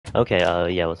Okay,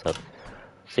 yeah, what's up?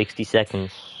 60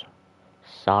 seconds.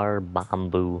 Tsar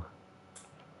Bomba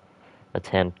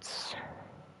attempts.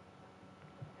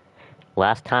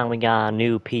 Last time we got a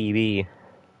new PB.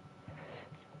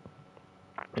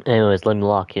 Anyways, let me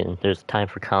lock in. There's time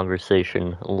for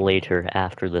conversation later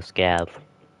after the scav.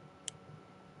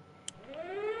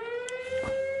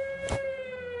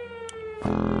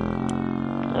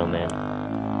 Oh man.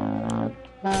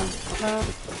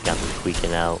 Got me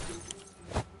tweaking out.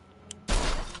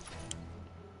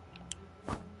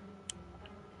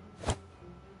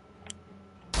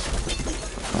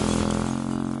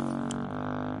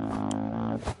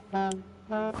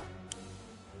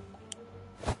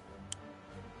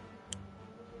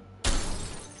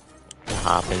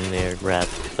 Hop in there, grab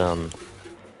some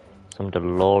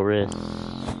Dolores,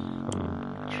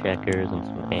 some checkers, and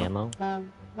some ammo.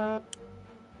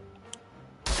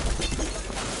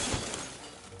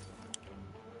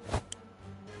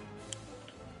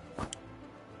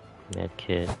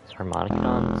 Medkit. Is harmonica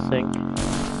on the sink?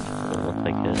 Doesn't look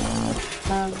like it.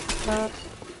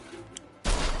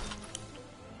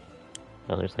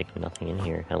 Oh, there's like nothing in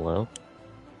here. Hello?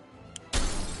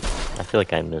 I feel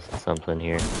like I missed something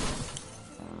here.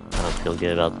 I don't feel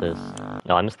good about this.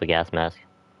 No, I missed the gas mask.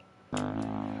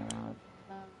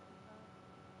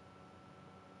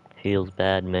 Feels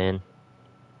bad, man.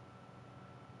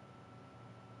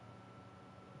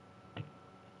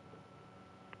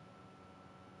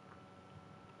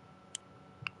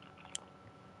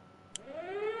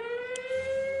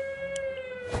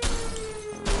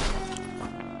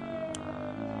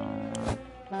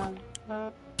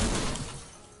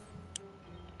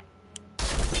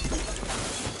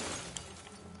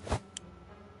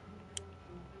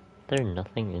 There's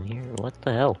nothing in here? What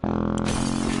the hell?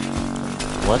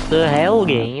 What the hell,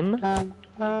 game?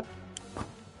 The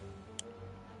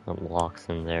locks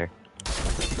in there.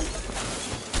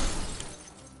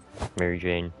 Mary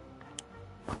Jane.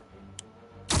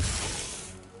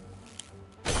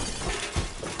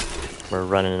 We're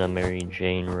running a Mary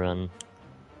Jane run.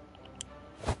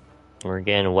 We're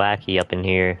getting wacky up in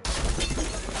here.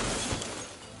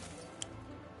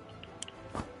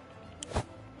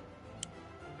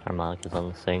 Harmonica's on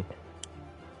the sink.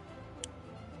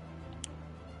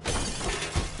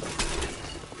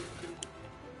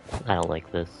 I don't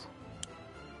like this.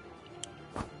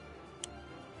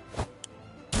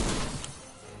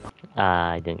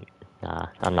 I didn't.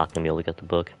 I'm not gonna be able to get the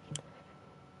book.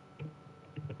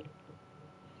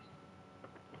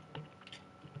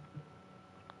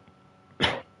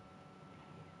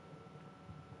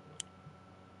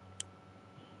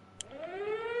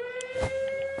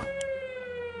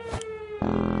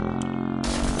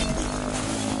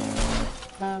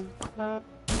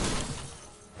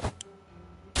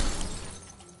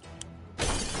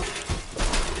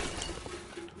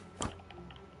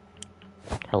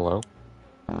 Hello?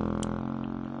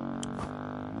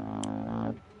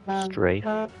 Strafe?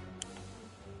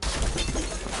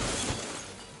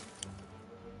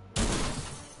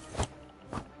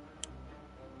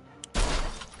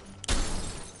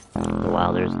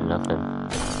 Wow, there's nothing.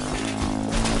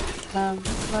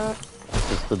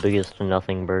 This is the biggest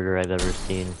nothing burger I've ever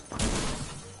seen.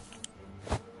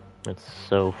 It's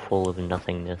so full of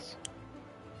nothingness.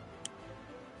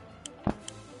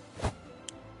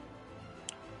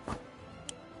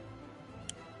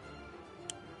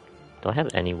 Do I have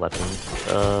any weapons?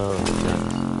 Oh,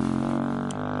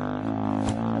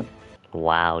 no.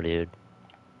 Wow, dude.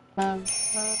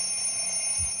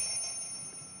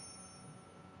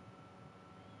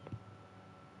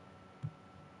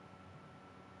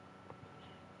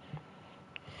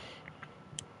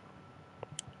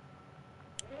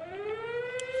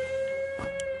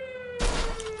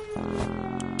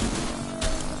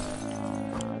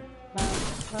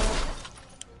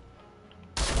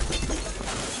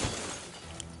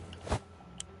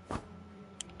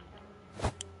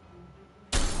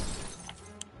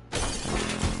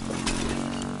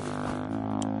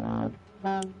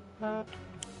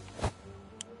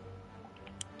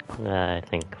 I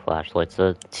think flashlight's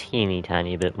a teeny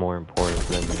tiny bit more important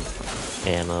than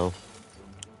ammo.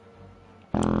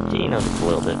 You know, just a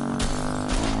little bit.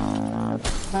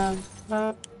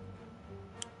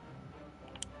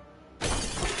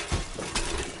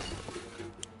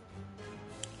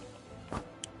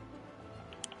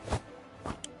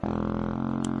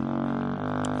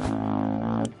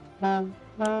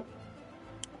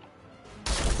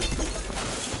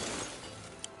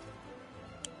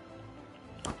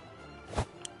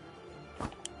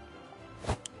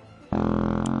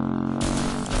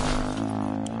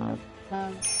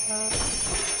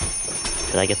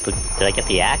 Did I get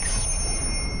the axe?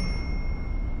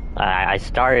 I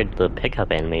started the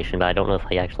pickup animation, but I don't know if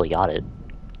I actually got it.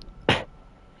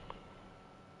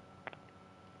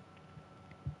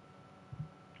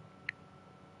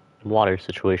 Water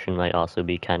situation might also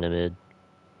be kind of mid.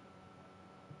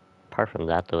 Apart from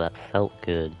that, though, that felt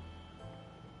good.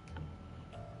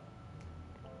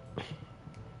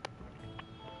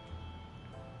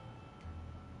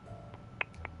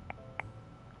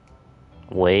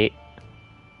 Wait.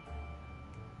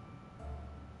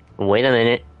 Wait a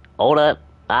minute. Hold up.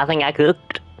 I think I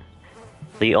cooked.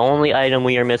 The only item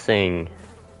we are missing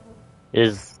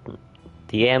is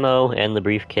the ammo and the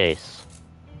briefcase.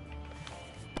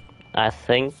 I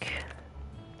think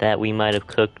that we might have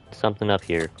cooked something up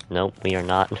here. Nope, we are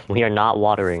not. We are not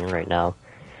watering right now.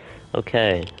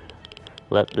 Okay.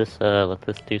 Let this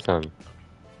do something.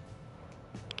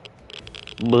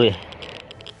 Blech.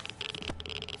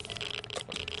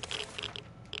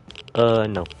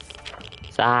 No.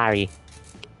 Sorry.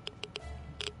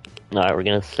 Alright, we're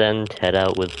gonna send Ted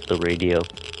out with the radio.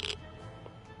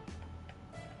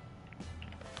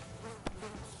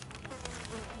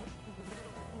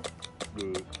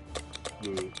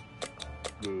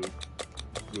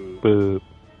 Boop.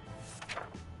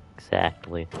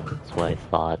 Exactly. That's what I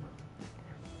thought.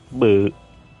 Boop.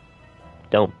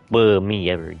 Don't boo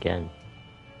me ever again.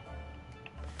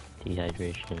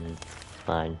 Dehydration.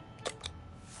 Fine.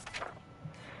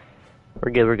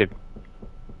 We're good, we're good.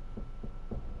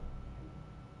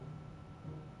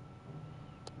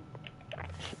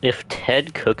 If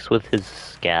Ted cooks with his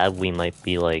scab, we might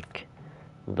be like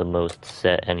the most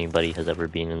set anybody has ever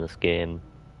been in this game.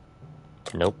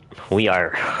 Nope. We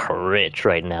are rich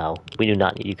right now. We do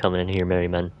not need you coming in here, merry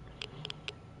men.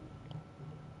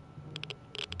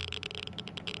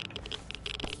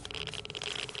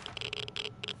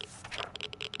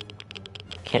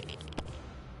 Can't...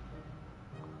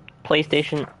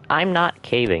 PlayStation, I'm not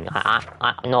caving.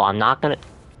 No, I'm not gonna...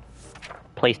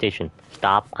 PlayStation,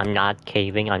 stop. I'm not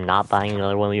caving. I'm not buying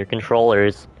another one of your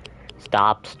controllers.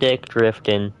 Stop stick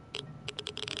drifting.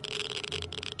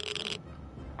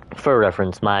 For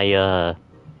reference, my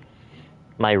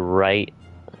right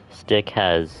stick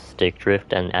has stick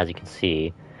drift, and as you can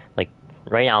see, like,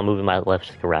 right now I'm moving my left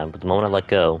stick around, but the moment I let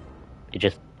go, it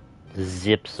just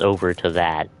zips over to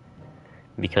that,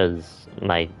 because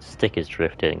my stick is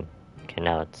drifting. Okay,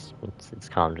 now it's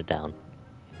calmed it down.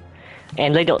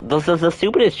 And they don't, the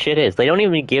stupidest shit is, they don't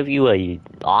even give you a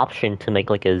option to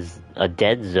make, like, a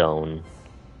dead zone.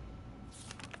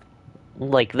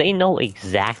 Like, they know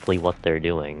exactly what they're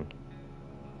doing.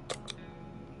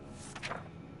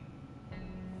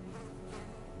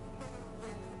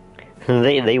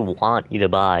 They want you to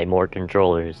buy more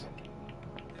controllers.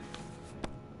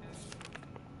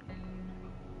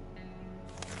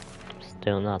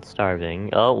 Still not starving.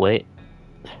 Oh, wait.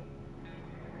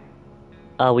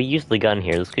 We used the gun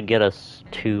here. This could get us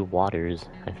 2 waters,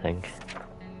 I think.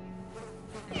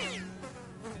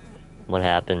 What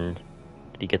happened?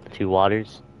 Did you get the 2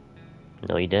 waters?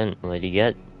 No, you didn't. What did you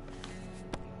get?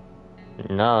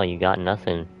 No, you got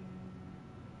nothing.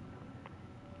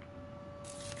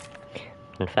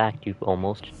 In fact, you've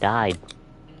almost died.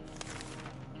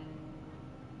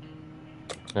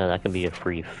 No, that could be a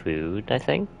free food, I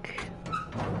think.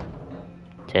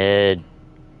 Ted,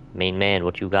 main man,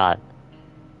 what you got?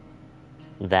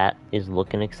 That is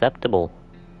looking acceptable.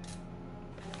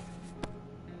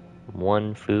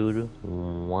 1 food,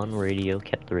 1 radio,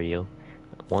 kept the radio,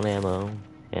 1 ammo,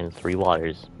 and 3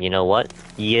 waters. You know what?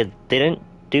 You didn't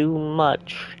do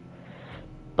much,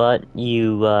 but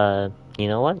you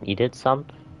know what? You did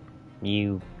something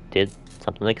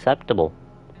acceptable.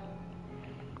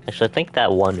 Actually, I think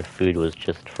that 1 food was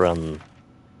just from...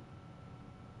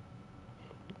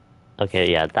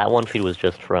 Okay, yeah, that 1 food was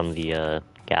just from the,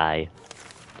 guy.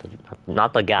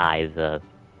 Not the guy, the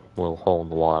little hole in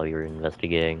the wall we were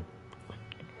investigating.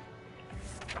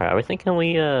 Alright, are we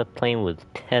thinking playing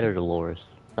with Ted or Dolores?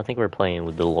 I think we're playing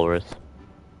with Dolores.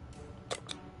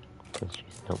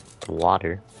 She's no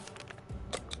water.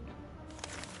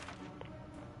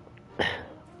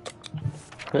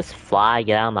 This fly,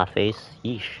 get out of my face.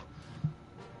 Yeesh.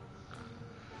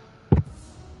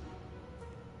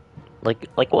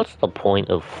 Like, what's the point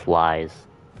of flies?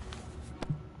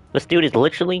 This dude is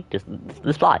literally just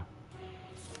this fly.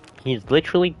 He's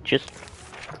literally just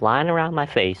flying around my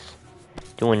face,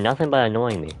 doing nothing but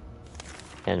annoying me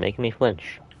and making me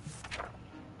flinch.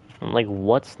 I'm like,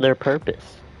 what's their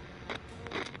purpose?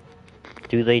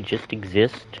 Do they just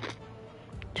exist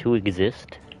to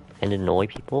exist and annoy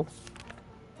people?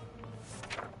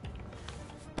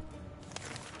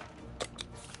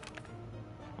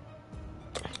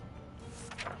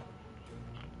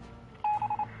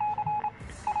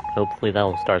 Hopefully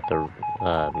that'll start the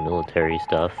military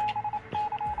stuff.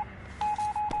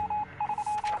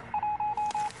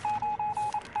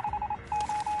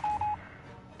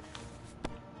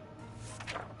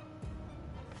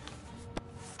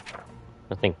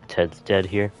 I think Ted's dead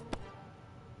here.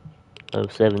 Oh,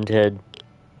 7 Ted.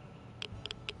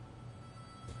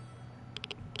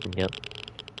 Yep.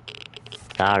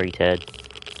 Sorry, Ted.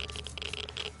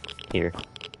 Here.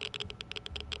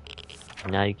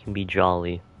 Now you can be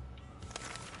jolly.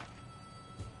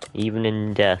 Even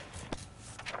in death.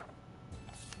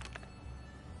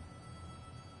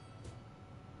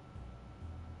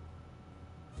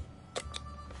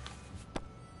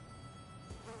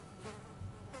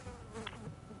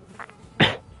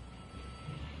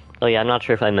 Oh yeah, I'm not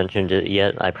sure if I mentioned it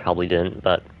yet, I probably didn't,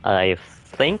 but I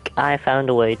think I found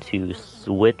a way to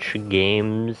switch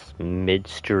games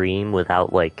midstream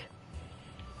without, like,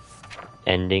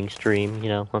 ending stream, you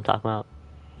know what I'm talking about?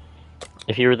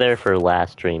 If you were there for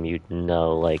last stream, you'd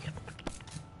know, like,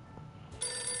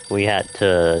 we had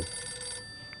to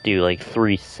do, like,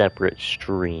 3 separate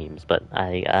streams, but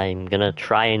I'm gonna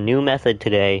try a new method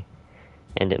today,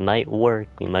 and it might work.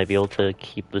 We might be able to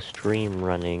keep the stream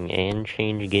running and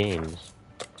change games.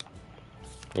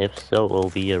 If so, it will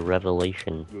be a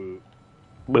revelation.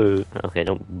 Boo. Okay,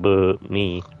 don't boo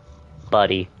me.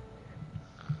 Buddy.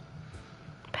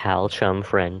 Pal, chum,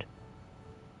 friend.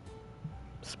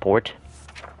 Sport.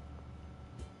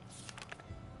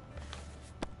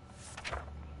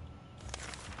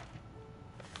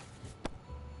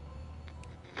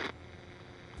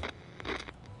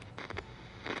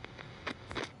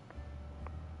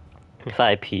 If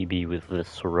I PB with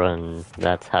this run,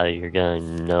 that's how you're gonna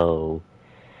know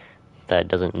that it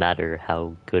doesn't matter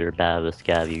how good or bad of a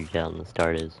scav you get on the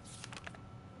start is.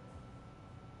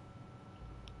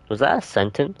 Was that a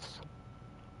sentence?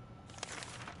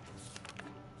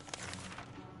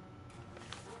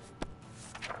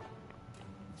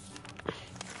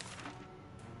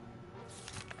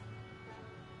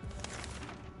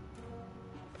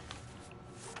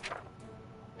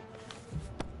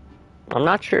 I'm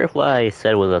not sure if what I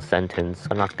said was a sentence,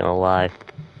 I'm not gonna lie.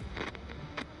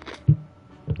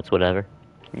 It's whatever.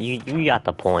 You got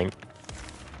the point.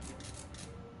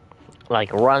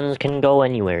 Like, runs can go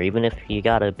anywhere, even if you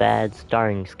got a bad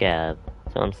starting scav.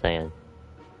 That's what I'm saying.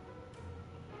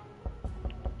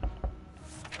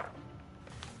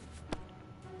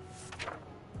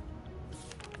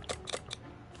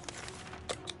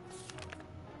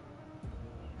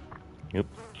 Oop.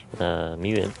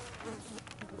 Muted.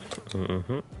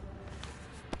 Mm-hmm.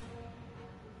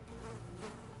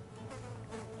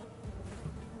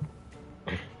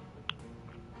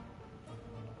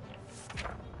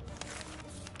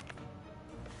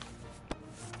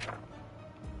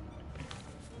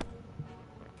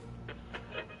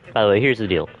 By the way, here's the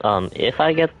deal. If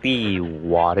I get the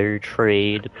water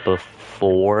trade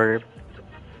before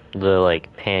the,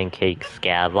 like, pancake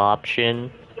scav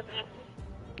option,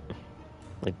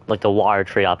 like the water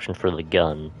trade option for the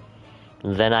gun,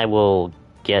 then I will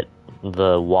get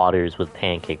the waters with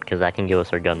pancake, because that can give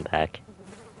us our gun back.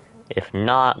 If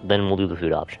not, then we'll do the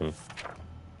food option.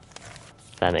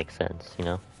 If that makes sense, you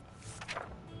know?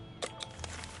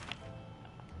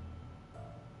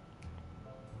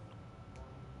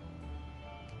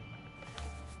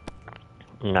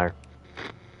 No.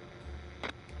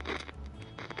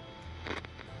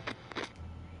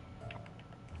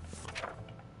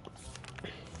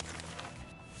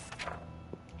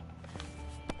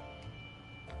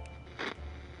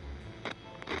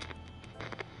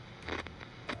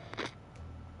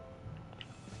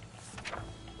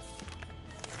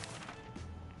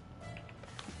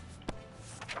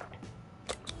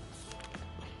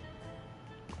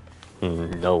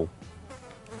 No.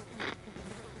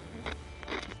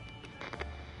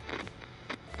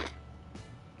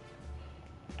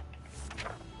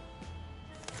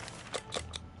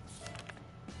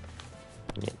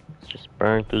 Yeah, let's just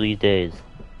burn through these days.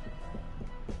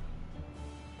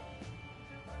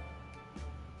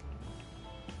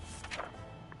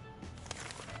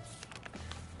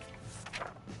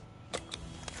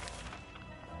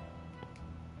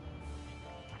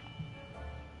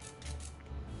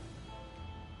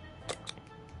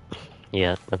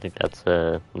 Yeah, I think that's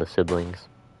the siblings.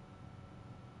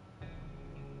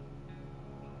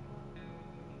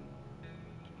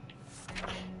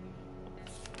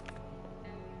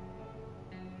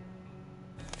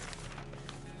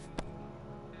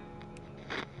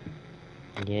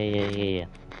 Yeah.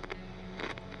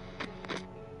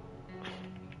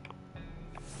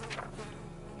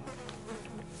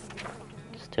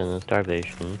 Still no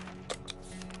starvation.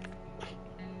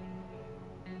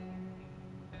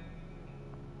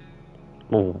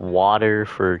 water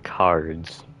for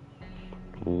cards.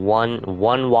 One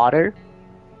water?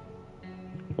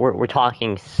 We're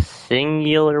talking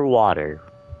singular water,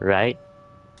 right?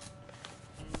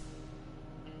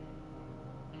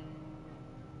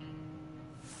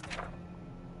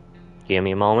 Give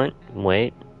me a moment.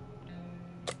 Wait.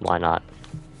 Why not?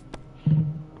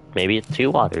 Maybe it's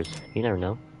 2 waters. You never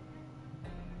know.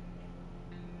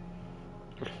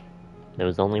 There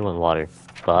was only 1 water.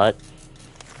 But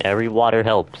every water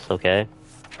helps, okay?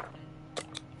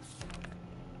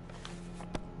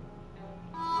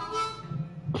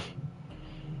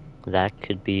 That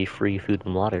could be free food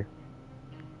and water.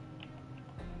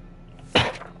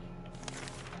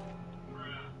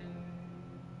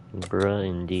 Bruh,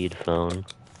 indeed, phone.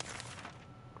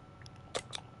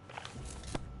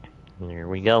 There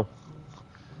we go.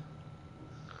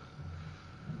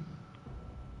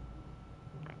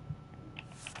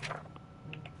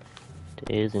 It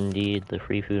is indeed the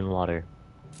free food and water.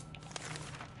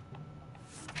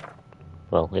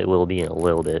 Well, it will be in a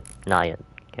little bit. Not yet.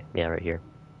 Okay, yeah, right here.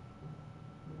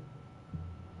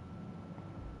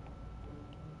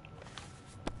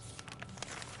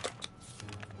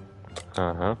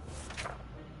 Uh-huh.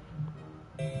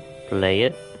 Play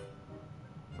it.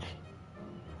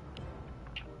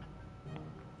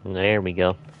 There we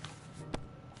go.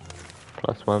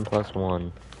 +1,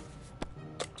 +1.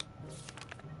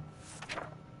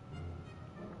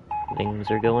 Things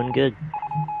are going good.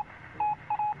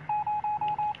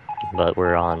 But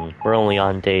we're only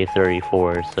on day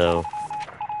 34, so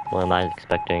what am I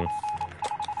expecting?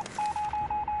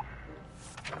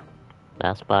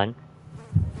 That's fine.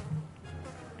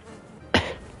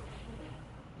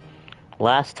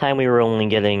 Last time we were only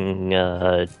getting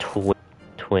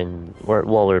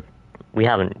we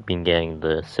haven't been getting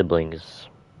the siblings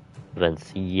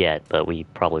events yet, but we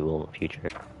probably will in the future.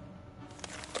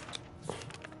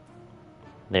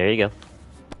 There you go.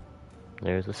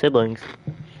 There's the siblings.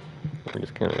 We're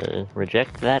just gonna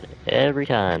reject that every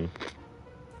time.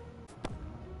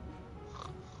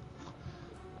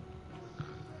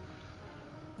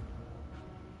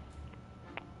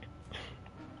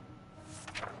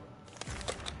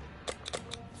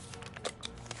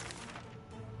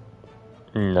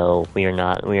 No, we are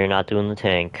not doing the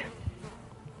tank.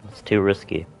 It's too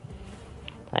risky.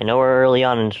 I know we're early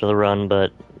on into the run,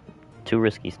 but too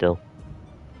risky still.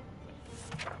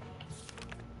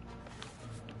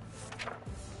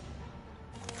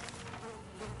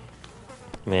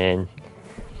 Man,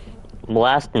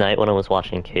 last night when I was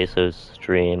watching Caseoh's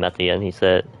stream, at the end he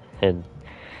said, and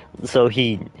so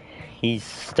he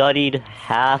studied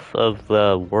half of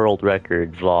the world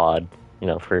record VOD,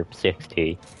 for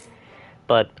 60.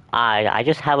 But I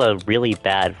just have a really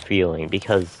bad feeling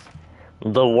because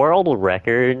the world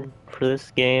record for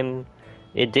this game,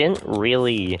 it didn't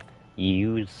really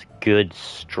use good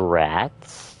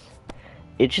strats.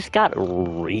 It just got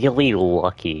really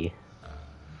lucky.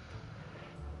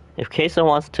 If Caseoh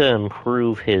wants to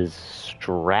improve his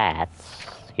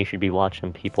strats, he should be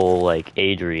watching people like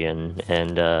Adrian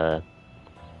and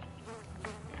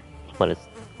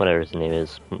whatever his name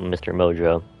is, Mr.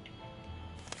 Mojo.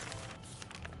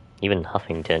 Even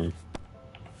Huffington.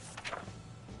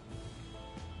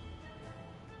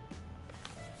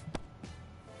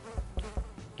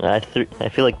 I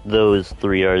feel like those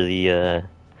 3 are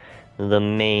the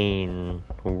main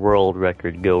world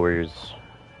record goers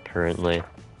currently.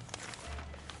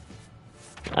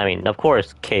 I mean, of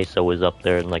course, Caseoh was up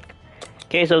there, and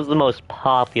Caseoh's the most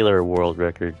popular world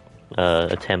record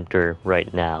attempter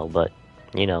right now, but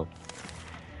nope,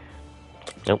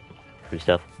 free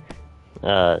stuff.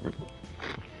 The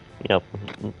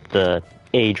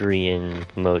Adrian,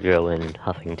 Mojo, and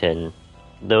Huffington,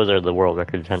 those are the world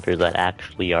record attempters that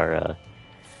actually are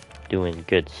doing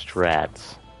good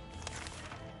strats.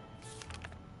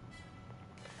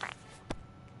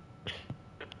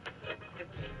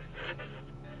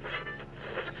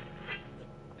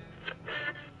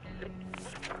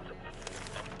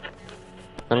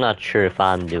 I'm not sure if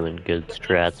I'm doing good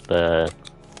strats, but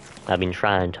I've been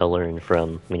trying to learn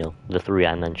from, the 3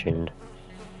 I mentioned.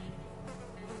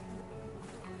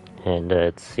 And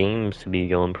it seems to be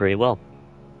going pretty well.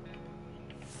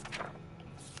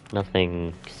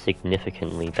 Nothing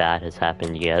significantly bad has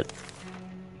happened yet.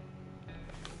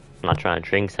 I'm not trying to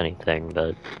jinx anything,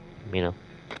 but,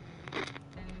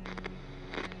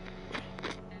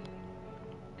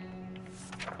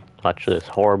 Watch this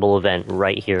horrible event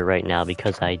right here, right now,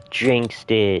 because I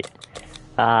jinxed it.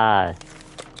 Ah.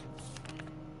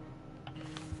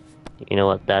 You know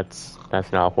what, that's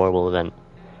not a horrible event.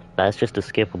 That's just a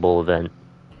skippable event.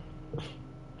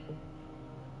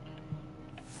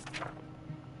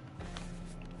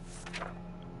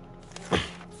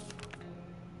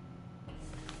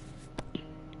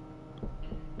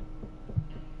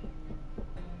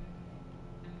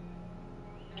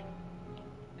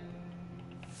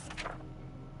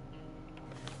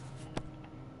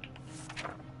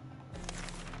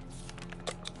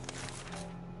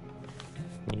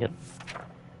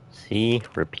 See?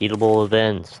 Repeatable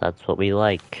events. That's what we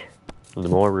like. The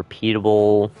more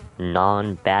repeatable,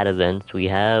 non-bad events we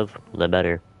have, the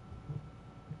better.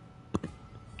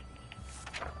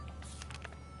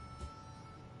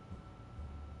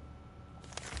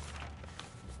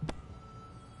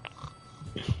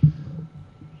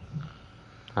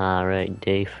 Alright,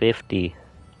 day 50.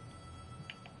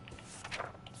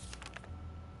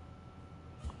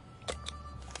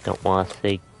 Don't want to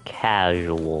say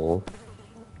casual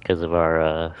because of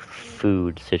our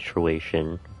food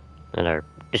situation and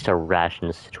just our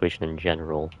ration situation in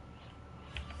general.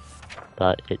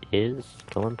 But it is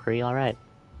going pretty alright.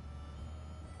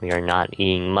 We are not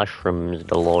eating mushrooms,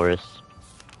 Dolores.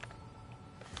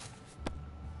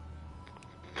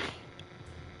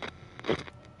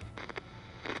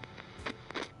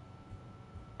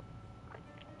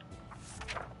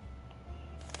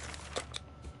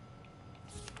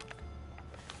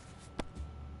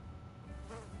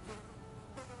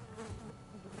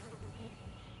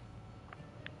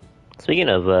 Speaking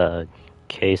of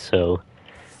caseoh,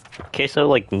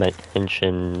 like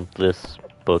mentioned this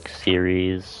book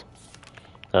series,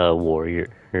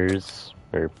 Warriors,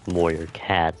 or Warrior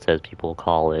Cats as people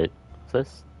call it.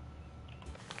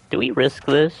 Do we risk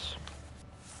this?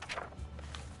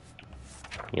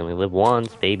 You only live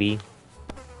once, baby.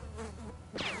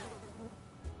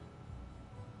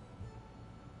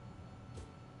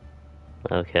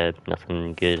 Okay,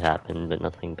 nothing good happened, but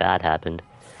nothing bad happened.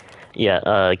 Yeah,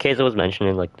 Keizo was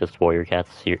mentioning like this Warrior Cats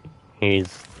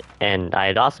series, and I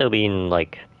had also been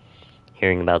like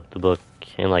hearing about the book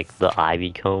in like the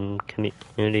Ivy Comb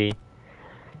community,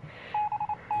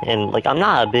 and like I'm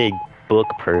not a big book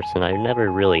person. I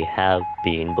never really have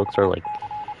been. Books were like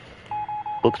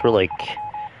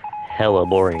hella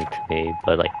boring to me,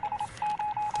 but like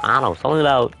I don't know, something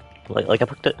about like I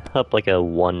picked up like a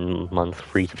 1 month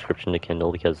free subscription to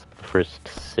Kindle because the first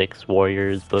 6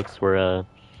 Warriors books were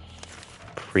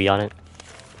free on it.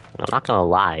 And I'm not gonna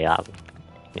lie,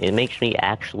 it makes me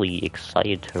actually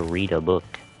excited to read a book.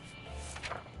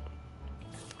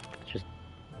 It's just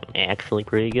actually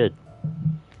pretty good.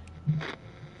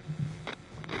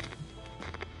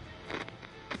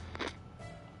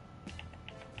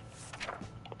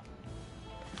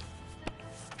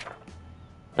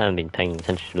 I haven't been paying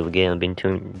attention to the game.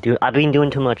 I've been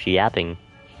doing too much yapping.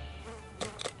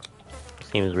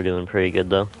 Seems we're doing pretty good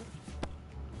though.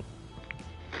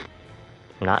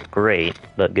 Not great,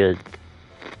 but good.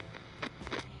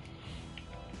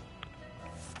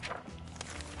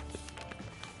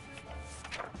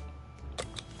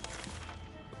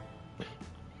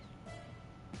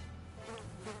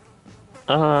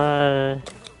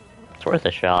 It's worth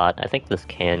a shot. I think this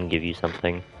can give you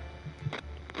something.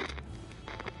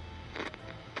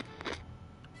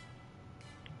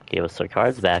 Give us our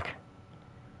cards back.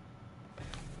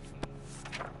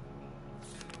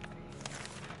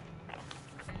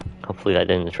 Hopefully that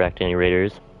didn't attract any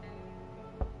raiders.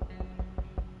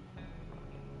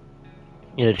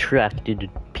 It attracted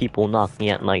people knocking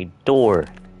at my door.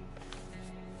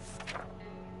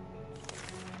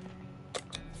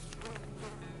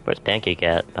 Where's Pancake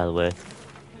at, by the way?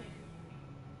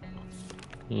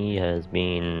 He has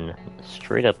been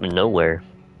straight up nowhere.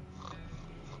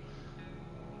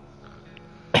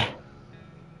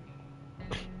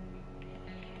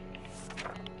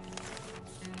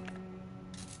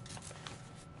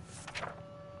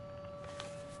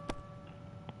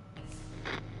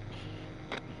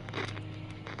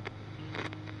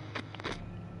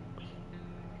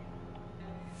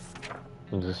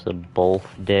 Is this a both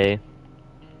day?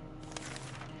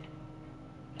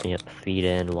 Yep, feed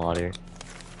and water.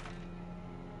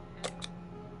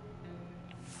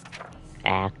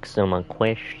 Ask him a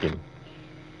question.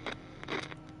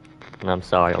 I'm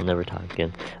sorry, I'll never talk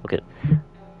again. Okay.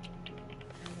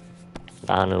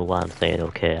 I don't know why I'm saying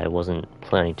okay. I wasn't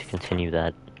planning to continue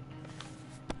that.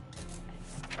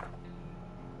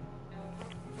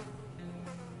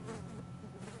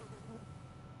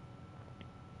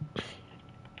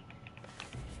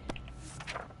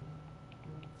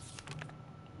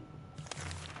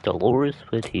 Dolores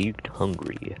fatigued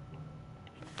hungry.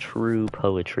 True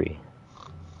poetry.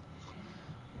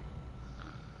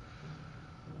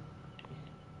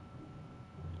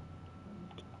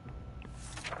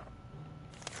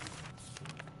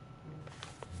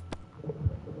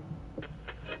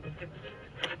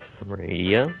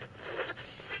 Radio.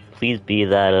 Please be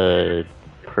that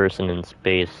person in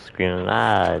space screaming,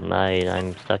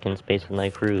 I'm stuck in space with my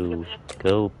crew.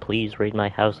 Go, please raid my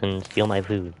house and steal my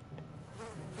food.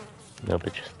 Nope,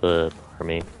 it's just the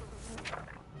army.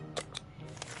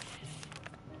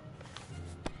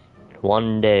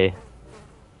 One day.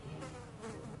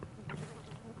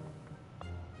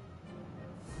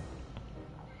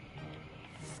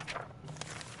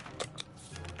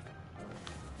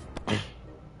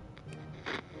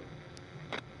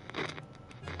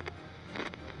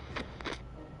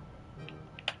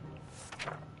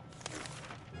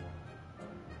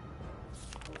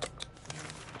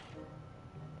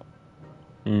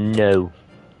 No.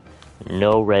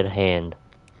 No red hand.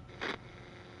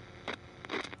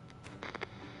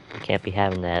 You can't be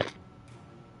having that.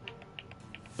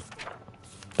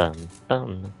 Bum,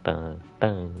 bum, bum,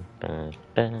 bum, bum,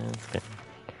 bum, bum,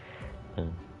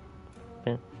 bum,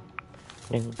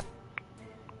 bum.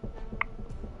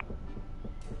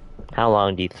 How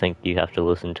long do you think you have to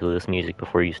listen to this music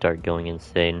before you start going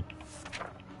insane?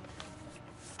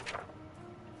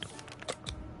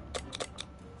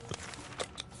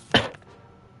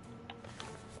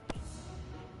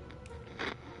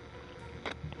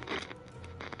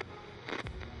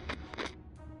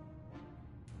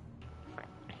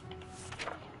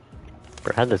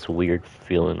 I had this weird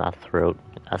feeling in my throat.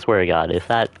 I swear to God, if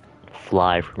that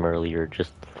fly from earlier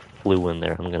just flew in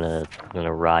there, I'm gonna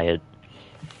riot.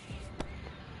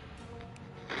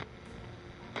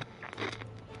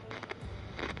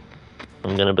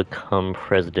 I'm gonna become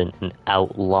president and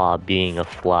outlaw being a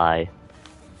fly.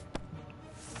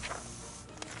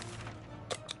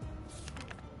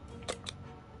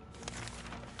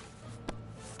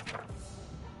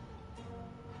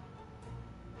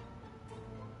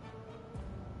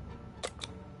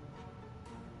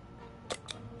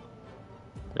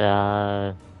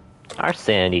 Our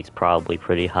sanity's probably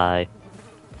pretty high.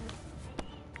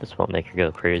 This won't make her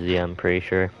go crazy, I'm pretty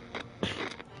sure.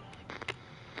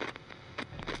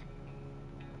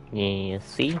 Yeah,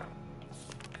 see?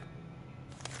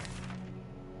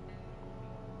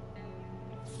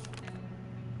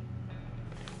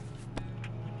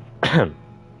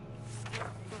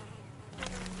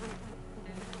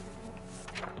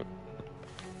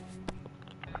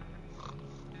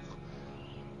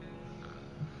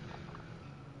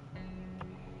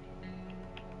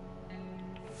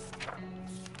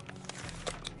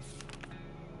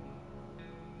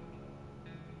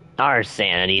 Our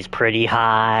sanity's pretty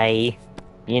high.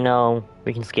 You know,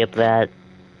 we can skip that.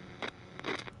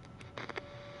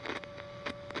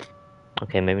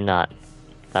 Okay, maybe not.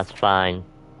 That's fine.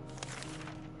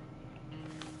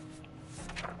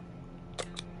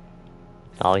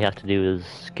 All we have to do is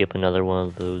skip another one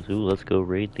of those, ooh, let's go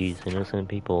raid these innocent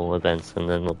people events, and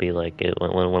then we'll be like,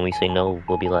 when we say no,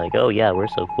 we'll be like, oh yeah, we're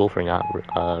so cool for not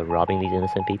robbing these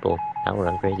innocent people. Now we're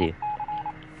on crazy.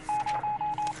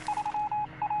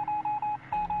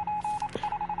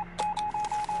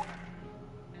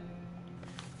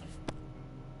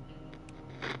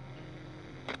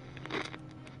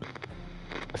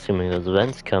 Assuming those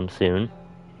events come soon.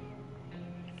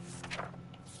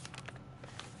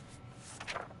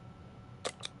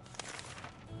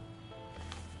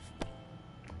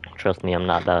 Trust me, I'm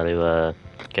not about to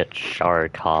get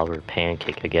Sharkov or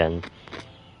Pancake again.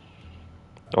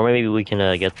 Or maybe we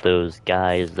can get those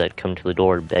guys that come to the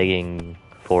door begging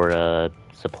for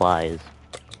supplies.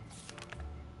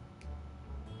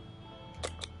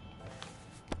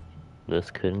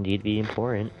 This could indeed be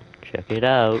important. Check it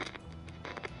out.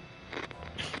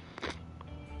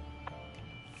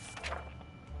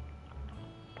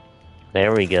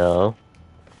 There we go.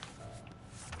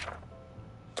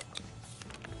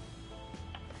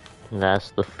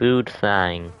 That's the food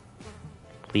thing.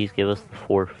 Please give us the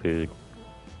 4 food.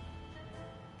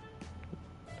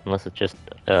 Unless it's just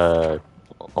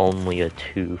only a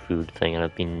 2 food thing,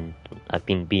 and I've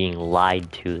been being lied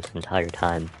to this entire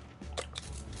time.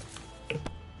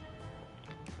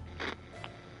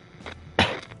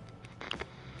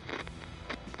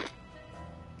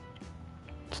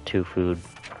 It's 2 food.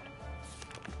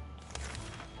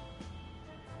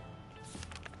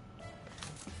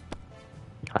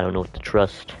 I don't know what to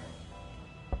trust.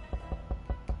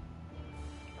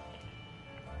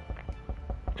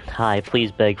 Hi,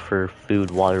 please beg for food,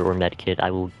 water, or medkit.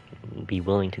 I will be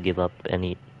willing to give up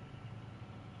any...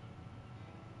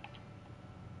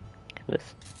 Can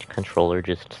this controller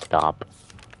just stop?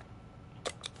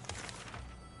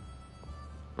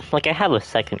 Like, I have a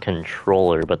second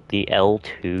controller, but the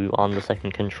L2 on the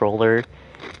second controller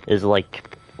is,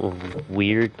 like,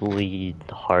 weirdly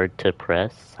hard to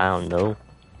press. I don't know.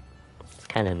 It's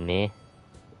kind of meh.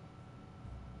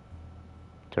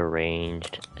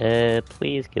 Deranged.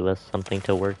 Please give us something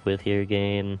to work with here,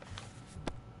 game.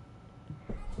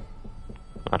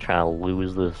 I'm not trying to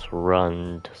lose this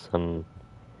run to some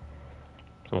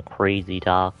crazy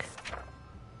talk.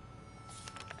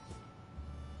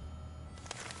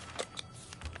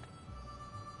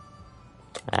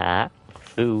 Ah,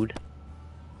 food.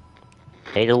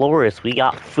 Hey Dolores, we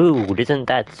got food. Isn't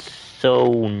that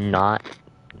so not...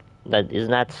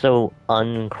 Isn't that so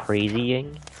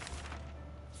uncrazying?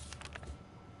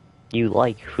 You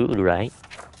like food, right?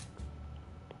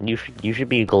 You should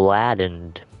be glad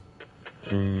and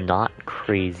not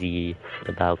crazy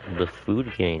about the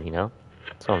food gain, you know?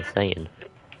 That's what I'm saying.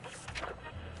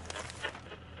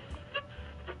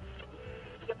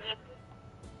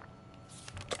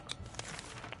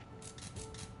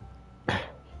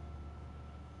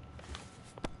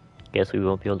 Guess we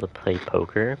won't be able to play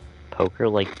poker. Poker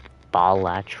like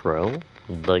Balatro,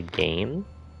 the game?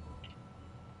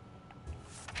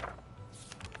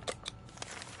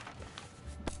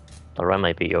 The run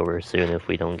might be over soon if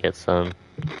we don't get some.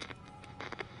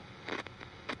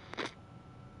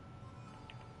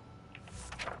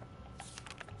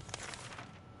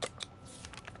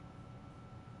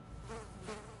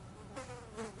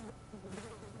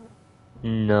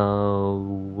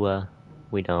 No,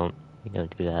 we don't. We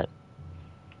don't do that.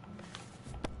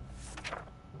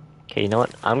 Okay, you know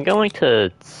what? I'm going to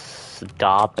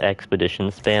stop expedition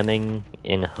spamming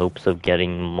in hopes of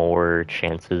getting more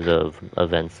chances of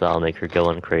events that'll make her go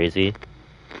on crazy.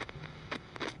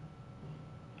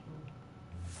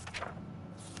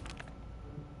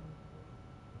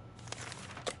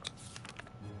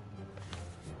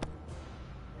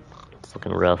 It's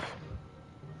looking rough.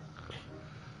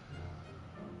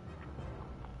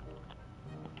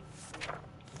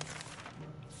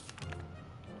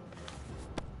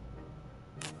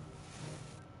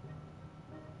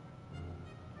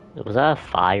 Was that a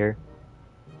fire?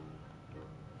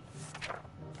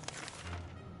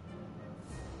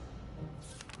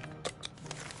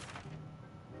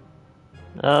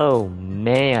 Oh,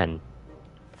 man.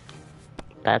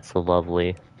 That's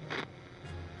lovely.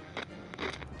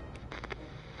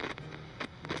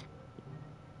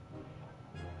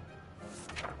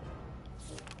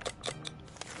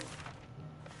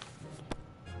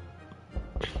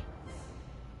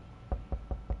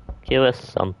 Give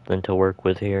us something to work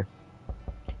with here.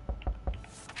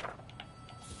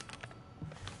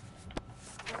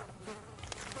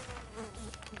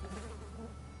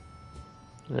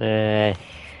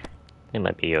 It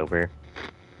might be over.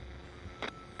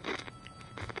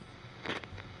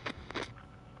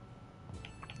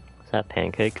 Is that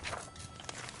pancake?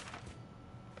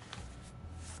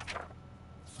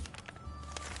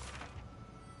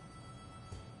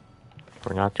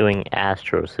 We're not doing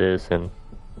Astro Citizen.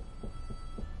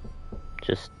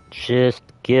 Just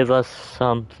give us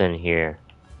something here.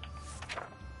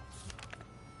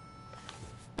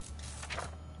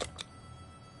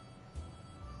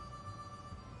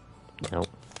 Nope.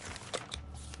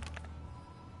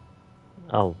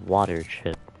 Oh, water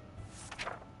chip.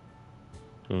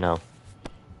 No.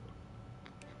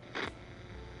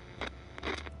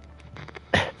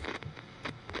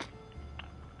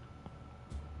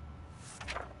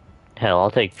 Hell, I'll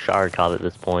take Tsar Cobb at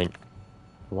this point.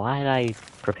 Why did I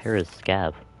prepare his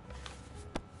scav?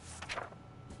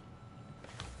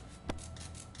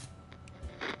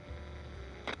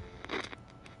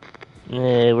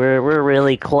 We're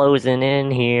really closing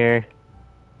in here.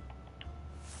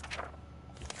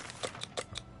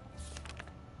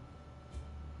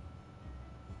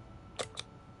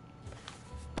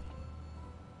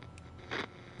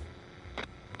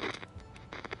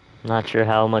 Not sure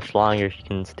how much longer she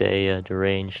can stay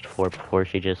deranged for before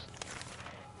she just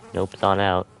nopes on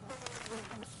out.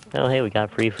 Oh, hey, we got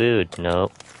free food.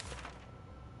 Nope.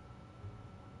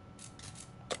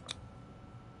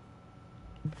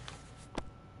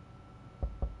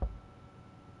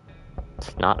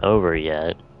 It's not over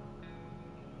yet.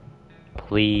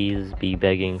 Please be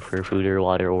begging for food or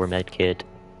water or medkit.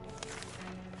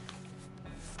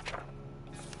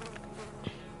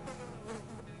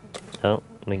 Oh,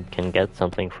 we can get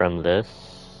something from this.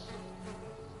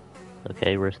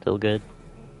 Okay, we're still good.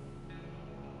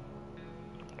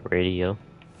 Radio.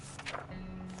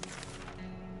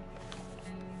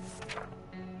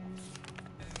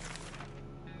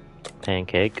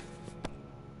 Pancake.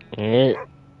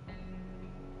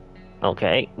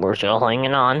 Okay, we're still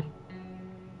hanging on.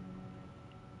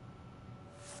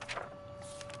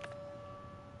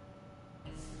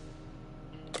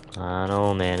 I don't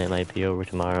know, man, it might be over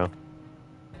tomorrow.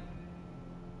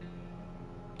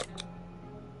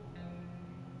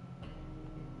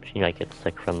 She might get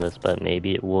sick from this, but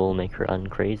maybe it will make her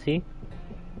uncrazy.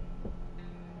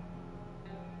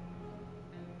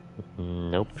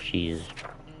 Nope, she's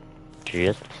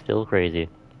just still crazy.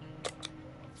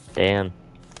 Damn.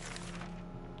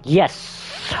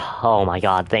 Yes! Oh my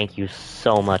god, thank you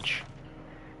so much.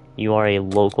 You are a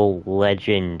local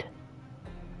legend.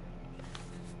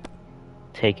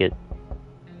 Take it.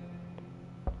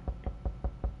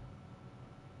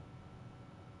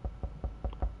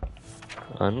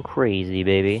 Uncrazy,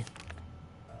 baby.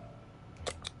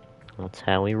 That's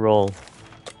how we roll.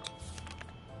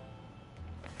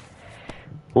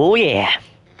 Oh yeah!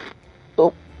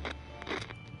 Oh,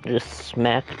 just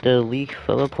smacked a leaf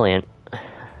of a plant.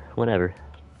 Whatever.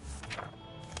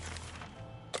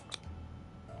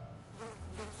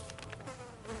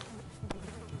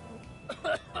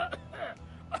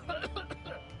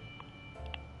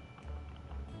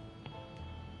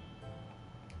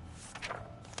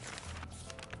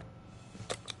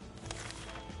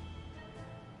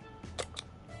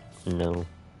 No,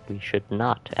 we should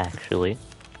not, actually.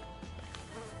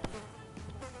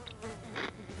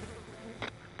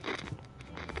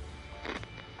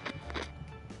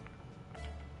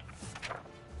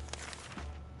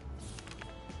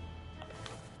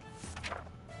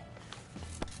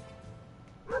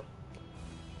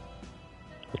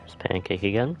 There's Pancake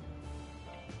again.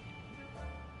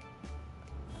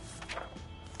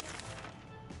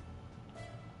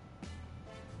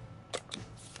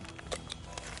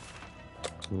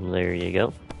 There you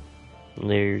go.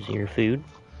 There's your food.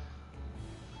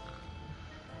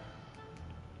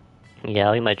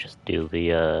 Yeah, we might just do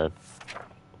the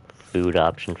food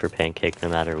option for Pancake no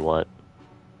matter what.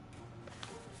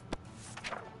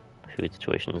 Food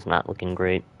situation is not looking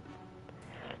great.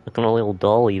 Looking a little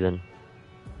dull even.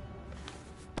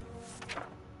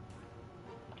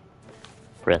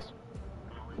 Press.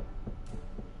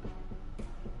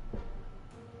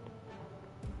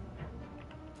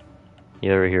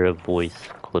 You ever hear a voice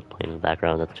clip playing in the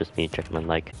background? That's just me checking my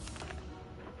mic.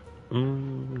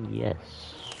 Yes.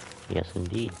 Yes,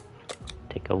 indeed.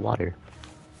 Take a water.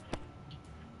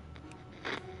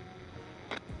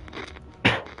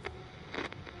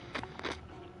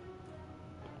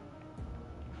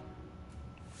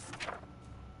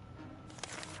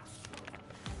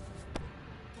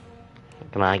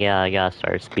 Come on, I gotta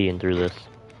start speeding through this.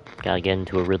 Gotta get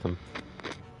into a rhythm.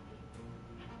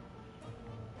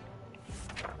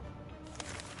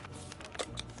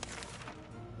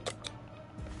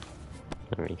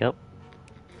 There we go.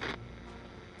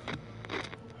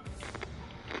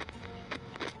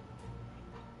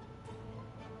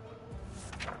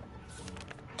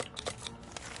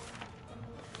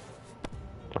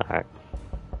 Alright.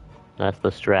 That's the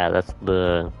strat, that's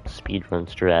the speedrun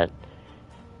strat.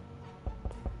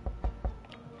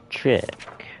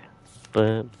 Check.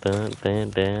 Bam, bam, bam,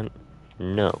 bam.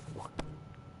 No.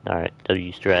 Alright,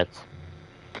 W strats.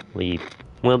 We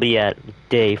will be at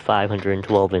day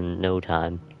 512 in no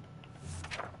time.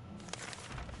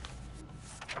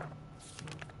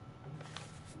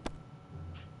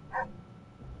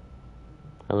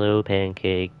 Hello,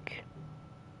 Pancake.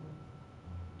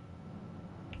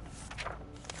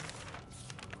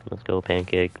 Let's go,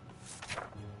 Pancake.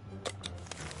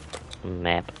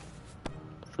 Map.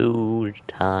 Food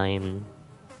time.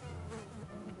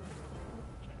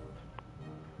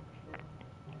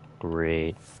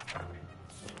 Great.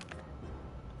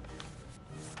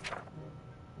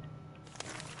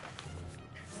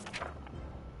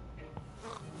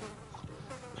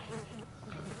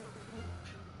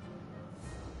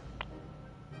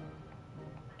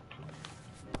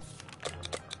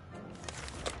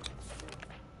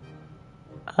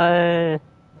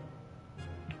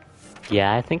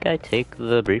 Yeah, I think I take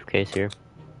the briefcase here.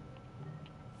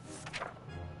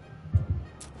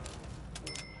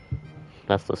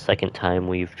 That's the second time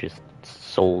we've just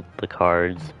sold the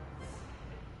cards.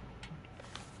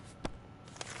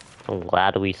 I'm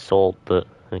glad we sold the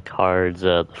cards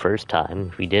the first time.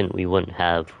 If we didn't, we'd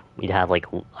have like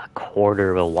a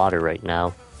quarter of a water right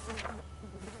now.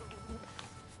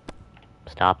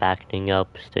 Stop acting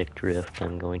up, stick drift.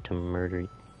 I'm going to murder you.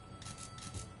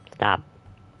 Stop.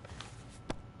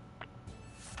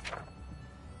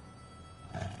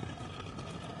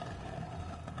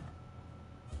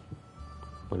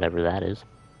 Whatever that is.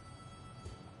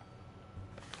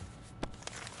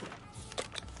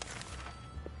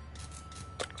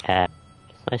 Is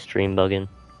my stream bugging?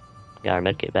 Got our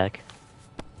medkit back.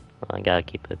 Well, I gotta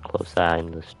keep a close eye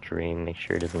on the stream, make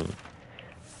sure it doesn't...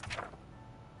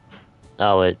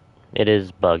 Oh, it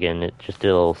is bugging. It just did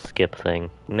a little skip thing.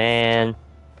 Man!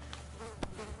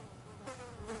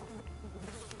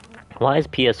 Why is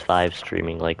PS5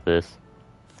 streaming like this?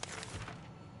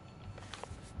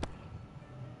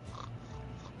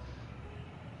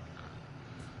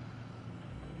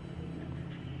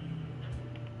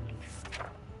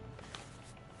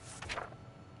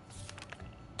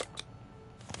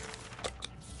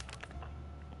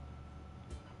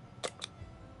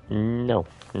 No,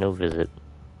 no visit.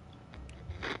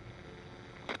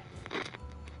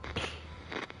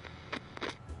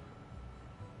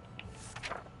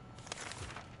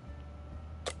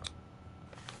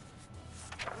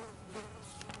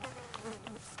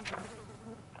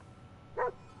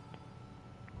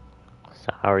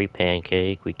 Sorry,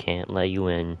 Pancake, we can't let you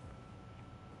in.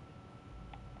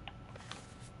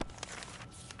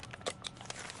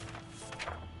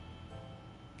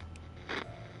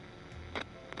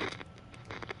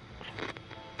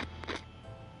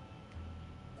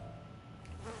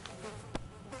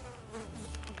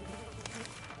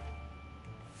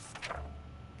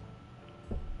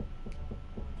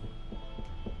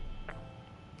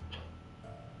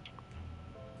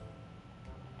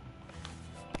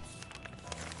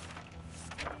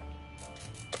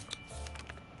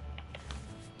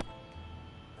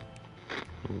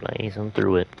 Blazing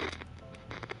through it.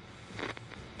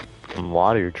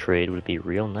 Water trade would be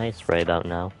real nice right about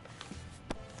now.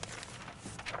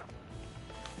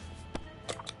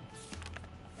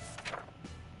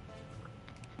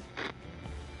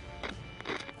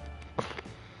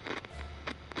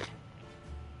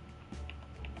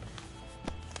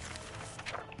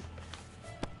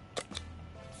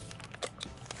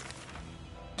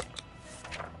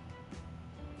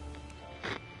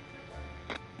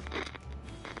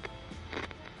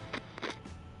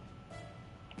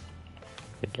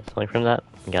 Get something from that.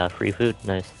 Got free food.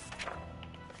 Nice.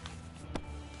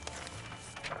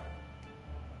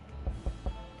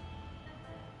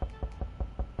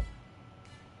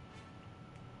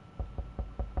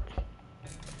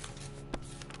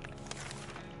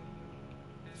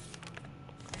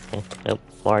 Okay. Nope.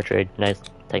 Water trade. Nice.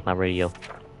 Take my radio.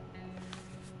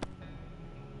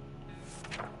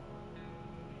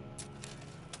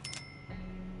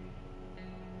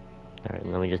 Alright,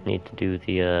 and then we just need to do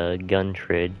the gun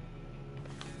trade.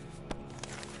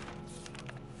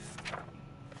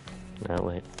 No,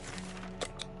 wait.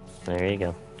 There you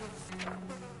go.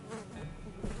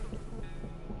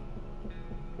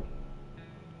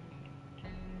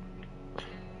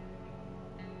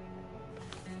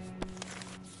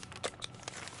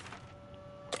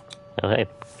 Oh hey,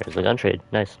 there's the gun trade.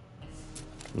 Nice.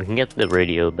 We can get the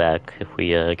radio back if we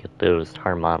get those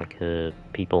harmonica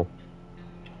people.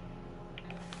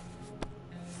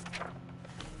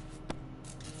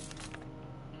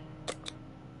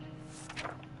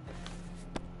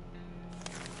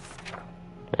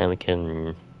 And we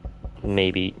can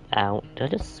maybe out. Did I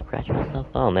just scratch myself?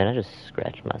 Oh man, I just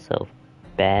scratched myself.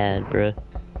 Bad, bruh.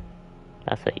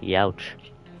 That's a youch.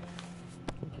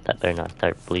 That better not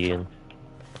start bleeding.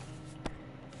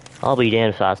 I'll be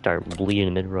damned if I start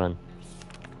bleeding mid-run.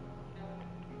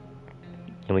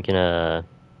 And we can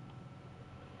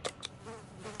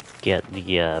get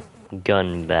the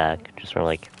gun back, just for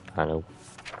like, I don't know,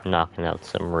 knocking out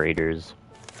some raiders.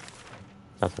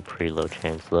 That's a pretty low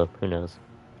chance though, who knows.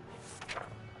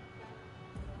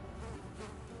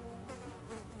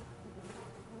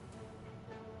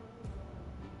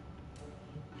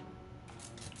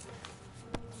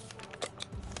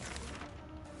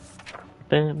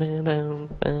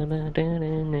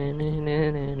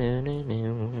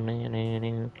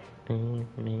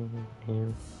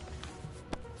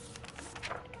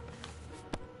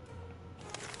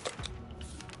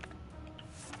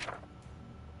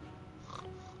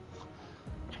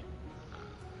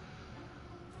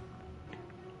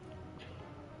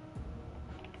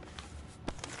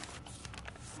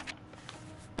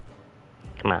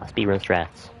 Come on, speedrun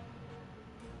strats.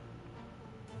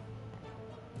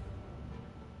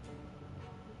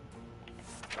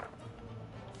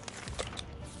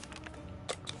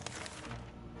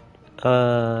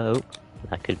 Oh,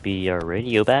 that could be our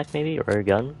radio back, maybe, or a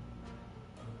gun,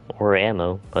 or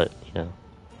ammo, but, you know.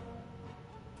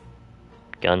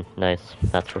 Gun, nice,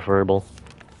 that's preferable.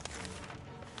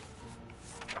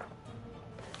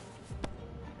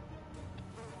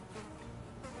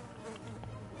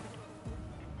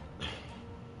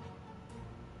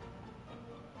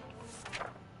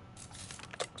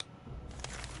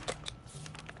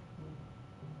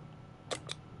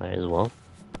 Might as well.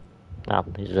 Not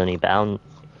that there's any downsides?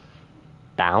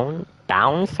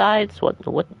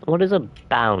 What is a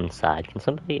bound side? Can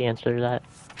somebody answer that?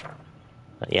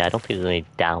 Yeah, I don't think there's any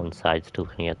downsides to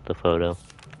looking at the photo.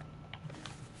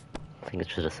 I think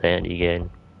it's just a sanity gain.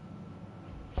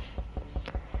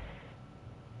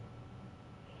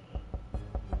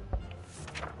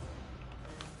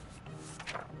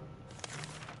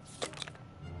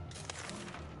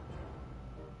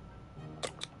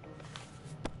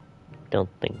 Don't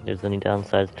think there's any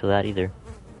downsides to that either.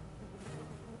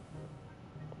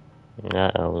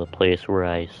 Uh-oh, the place where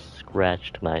I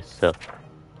scratched myself.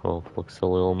 Oh, looks a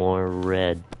little more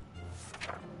red.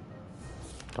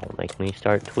 Don't make me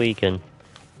start tweaking.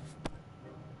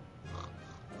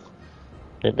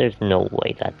 There's no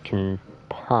way that can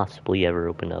possibly ever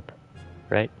open up,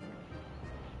 right?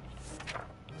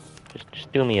 Just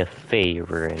do me a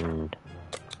favor and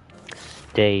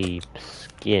stay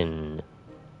skinned.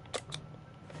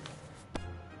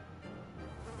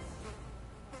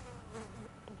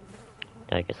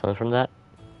 Did I get something from that?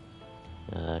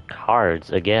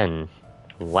 Cards again.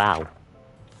 Wow.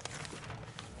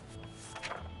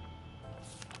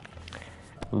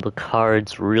 The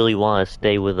cards really want to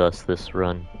stay with us this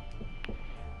run.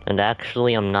 And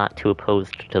actually, I'm not too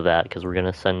opposed to that, because we're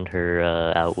gonna send her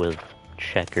out with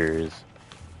checkers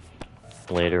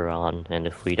later on. And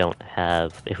if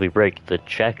we break the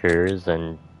checkers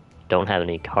and don't have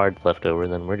any cards left over,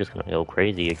 then we're just gonna go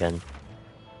crazy again.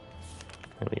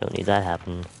 And we don't need that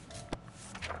happening.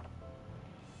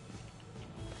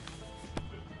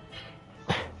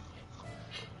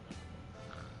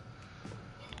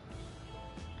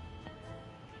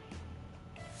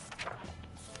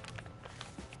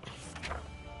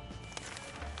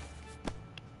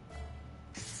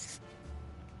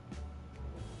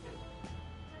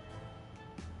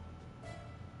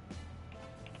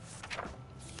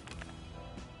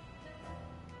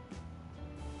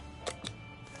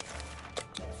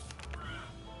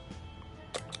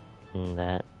 And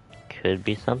that could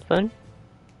be something.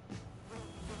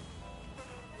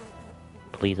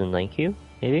 Please and thank you,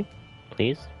 maybe?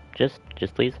 Please? Just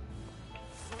please?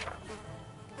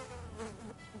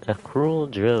 A cruel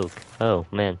joke. Oh,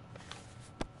 man.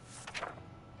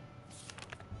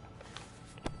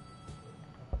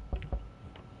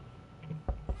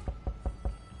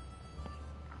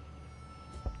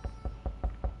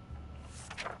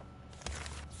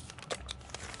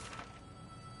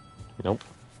 Nope.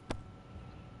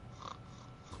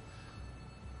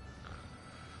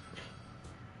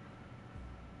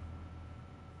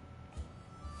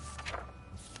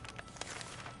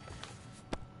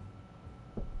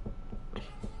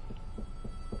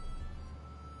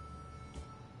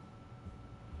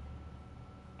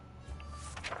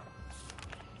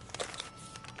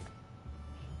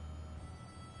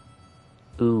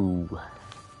 Ooh.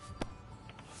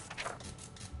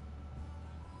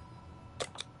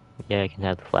 Yeah, I can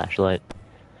have the flashlight.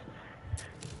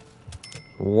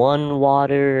 One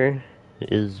water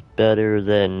is better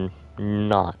than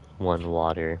not one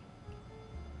water.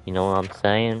 You know what I'm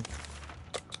saying?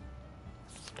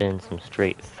 Spin some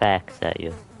straight facts at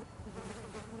you.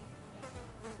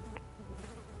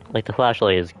 Like, the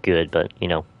flashlight is good, but, you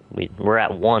know, we're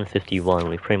at 151.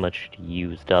 We pretty much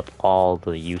used up all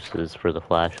the uses for the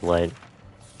flashlight.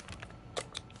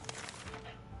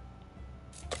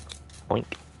 Boink.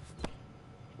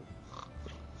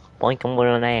 Boink 'em with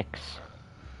an axe.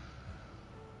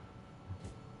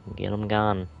 Get 'em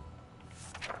gone.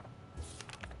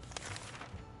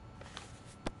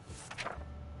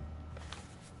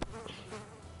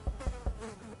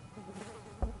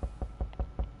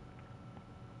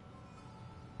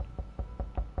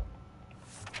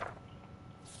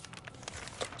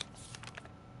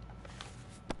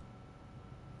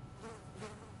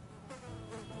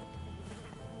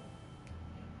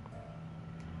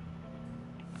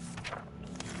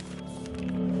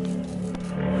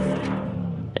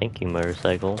 Thank you,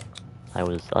 motorcycle. I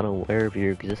was unaware of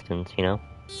your existence, you know?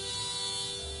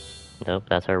 Nope,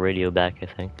 that's our radio back, I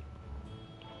think.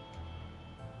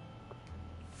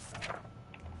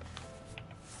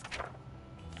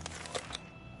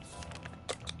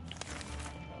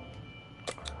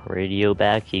 Radio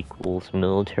back equals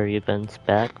military events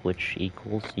back, which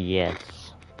equals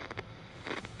yes.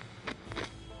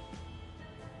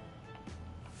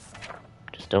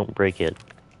 Just don't break it.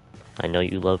 I know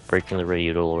you love breaking the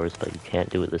radio, Dolores, but you can't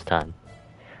do it this time.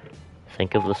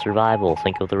 Think of the survival,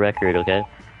 think of the record, okay?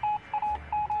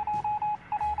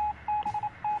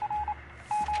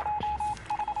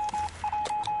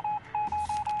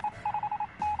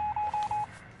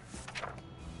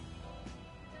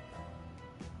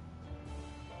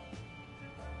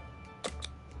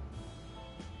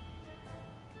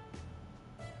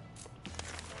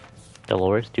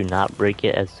 Dolores, do not break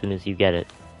it as soon as you get it.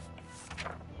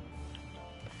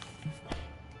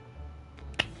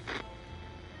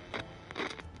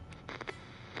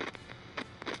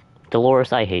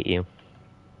 Dolores, I hate you.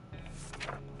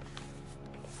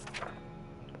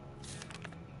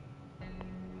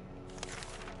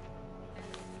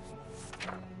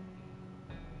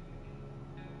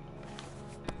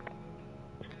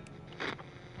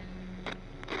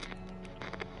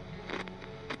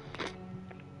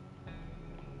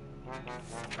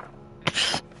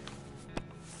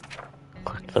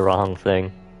 Clicked the wrong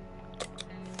thing.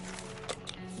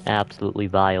 Absolutely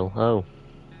vile. Oh.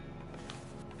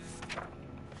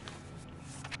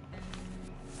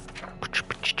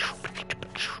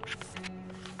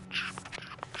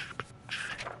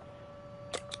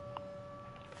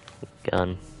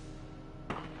 gun.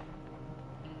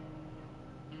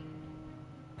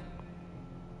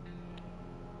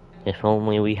 If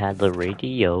only we had the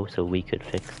radio so we could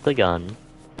fix the gun.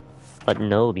 But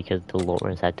no, because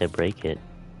Dolores had to break it.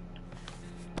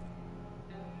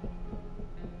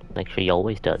 Like she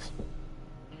always does.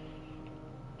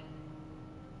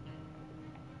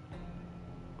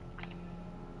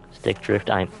 Stick drift,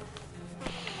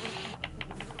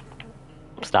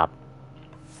 Stop.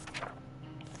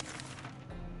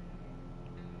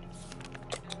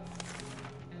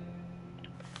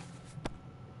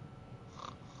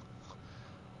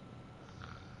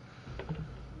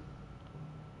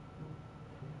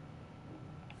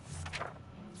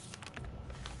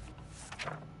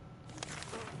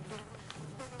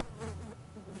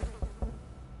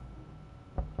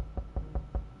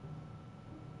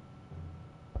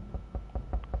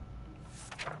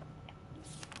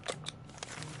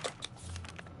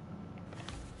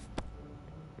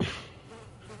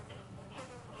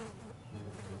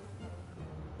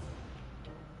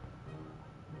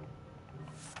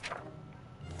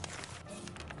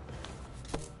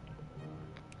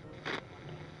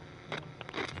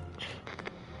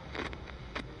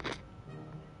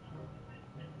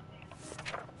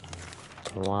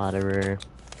 Water.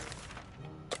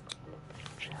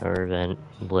 Shower vent.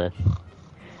 Bleh.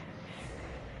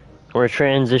 We're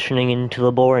transitioning into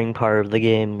the boring part of the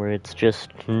game where it's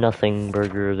just nothing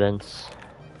burger events.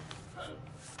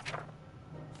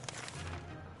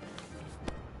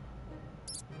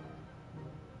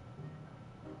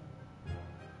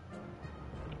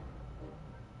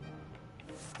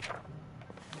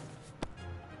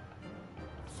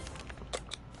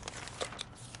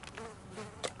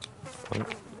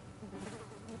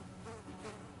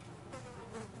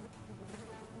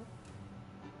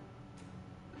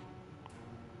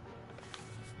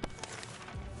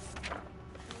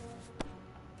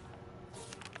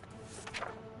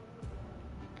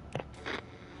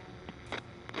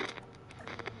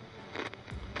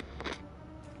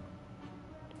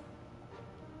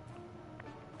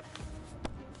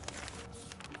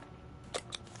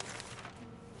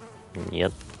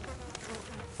 Yep.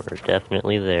 We're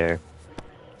definitely there.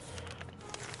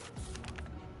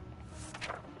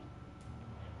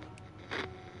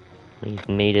 We've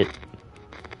made it.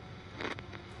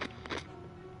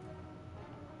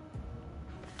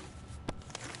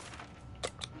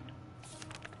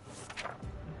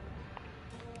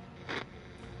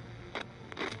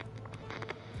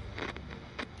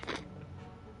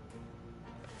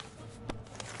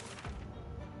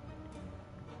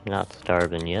 Not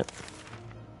starving yet.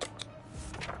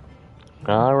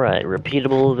 Alright,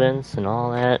 repeatable events and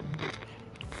all that.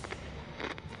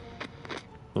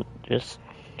 Just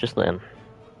them.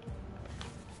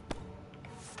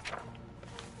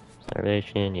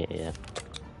 Starvation, yeah.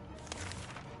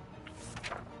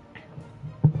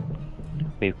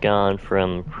 We've gone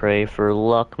from pray for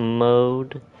luck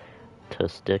mode to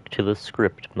stick to the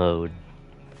script mode.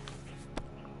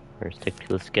 Or stick to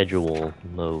the schedule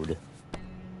mode.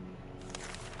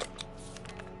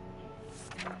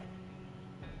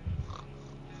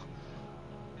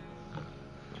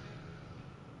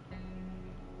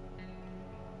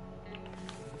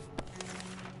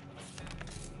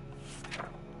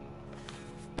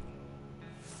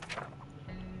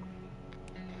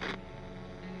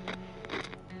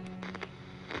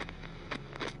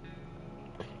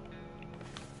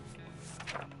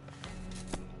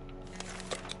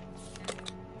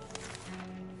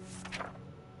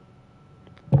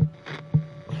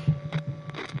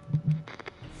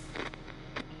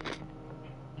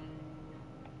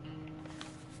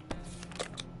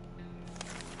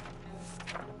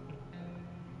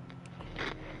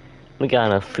 We got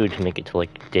enough food to make it to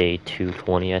like day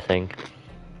 220, I think.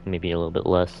 Maybe a little bit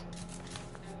less.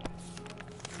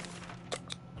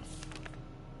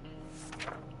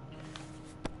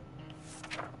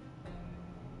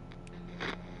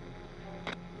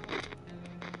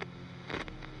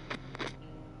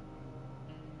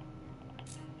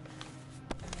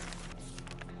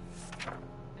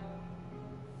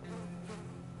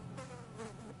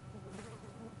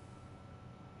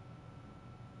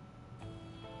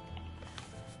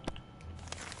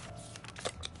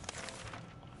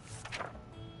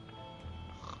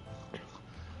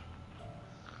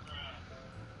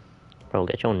 Bro,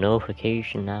 get your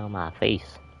notification out of my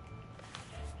face.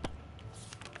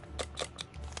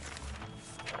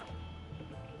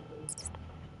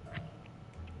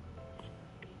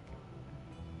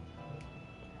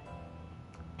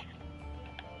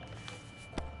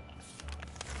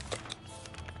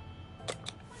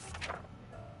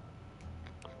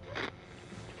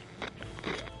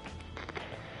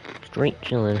 Straight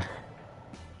chilling.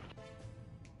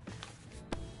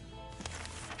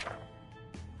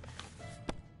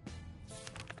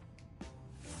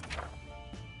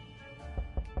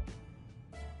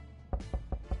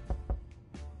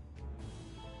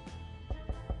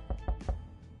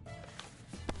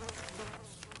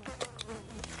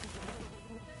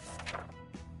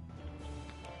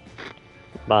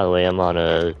 By the way, I'm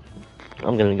gonna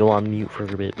go on mute for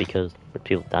a bit because there's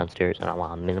people downstairs and I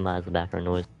want to minimize the background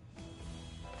noise.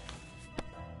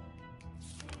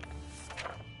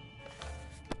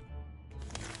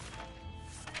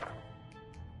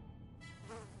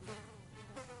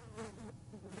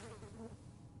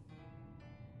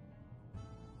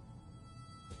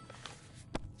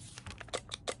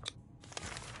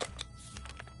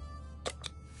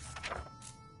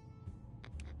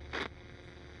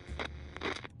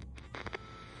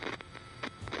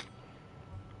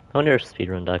 I wonder if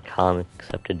speedrun.com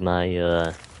accepted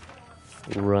my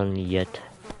run yet.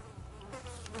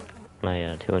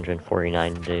 My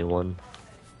 249 day one.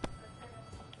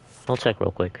 I'll check real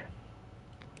quick.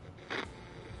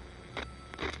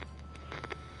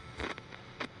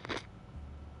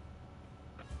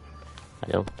 I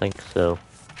don't think so.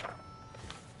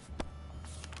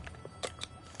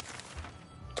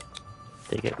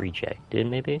 Did it get rejected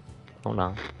maybe? Oh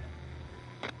no.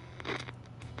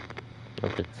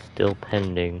 Nope, it's still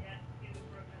pending.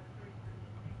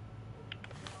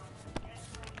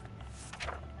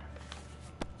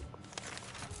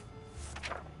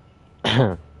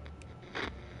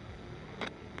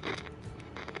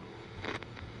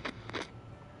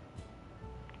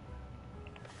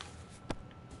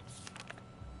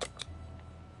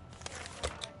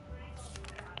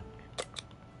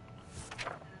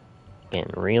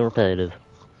 Getting real repetitive.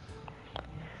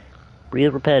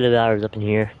 Real repetitive hours up in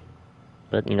here.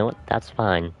 But you know what? That's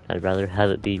fine. I'd rather have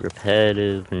it be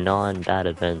repetitive, non-bad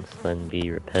events than be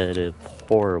repetitive,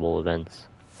 horrible events.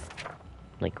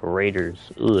 Like raiders.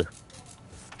 Ugh.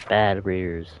 Bad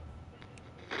raiders.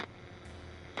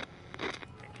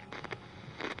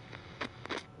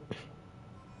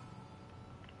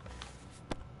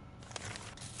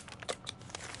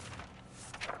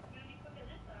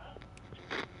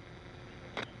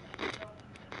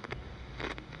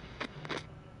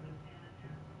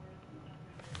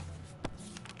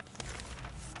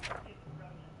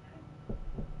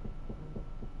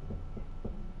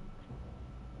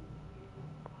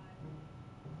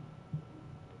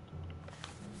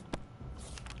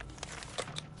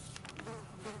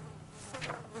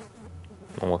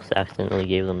 Almost accidentally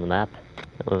gave them the map.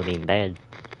 That would have been bad.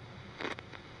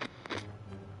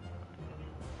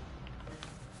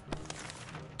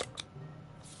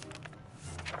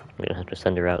 We're gonna have to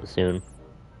send her out soon.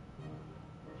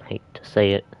 Hate to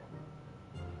say it.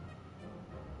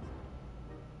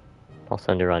 I'll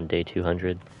send her on day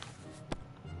 200.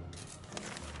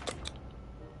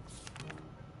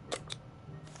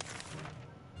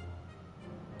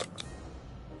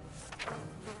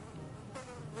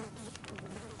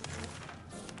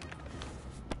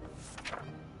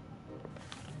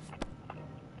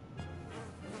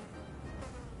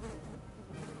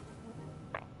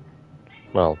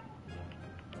 Well,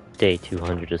 day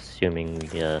 200, assuming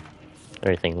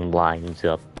everything lines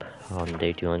up on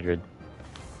day 200.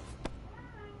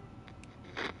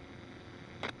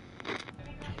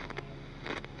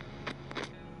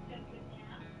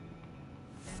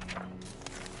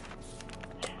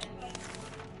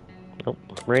 Oh,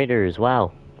 raiders,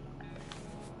 wow.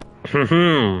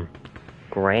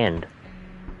 Grand.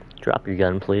 Drop your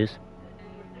gun, please.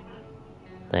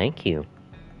 Thank you.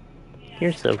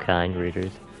 You're so kind,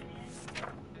 raiders.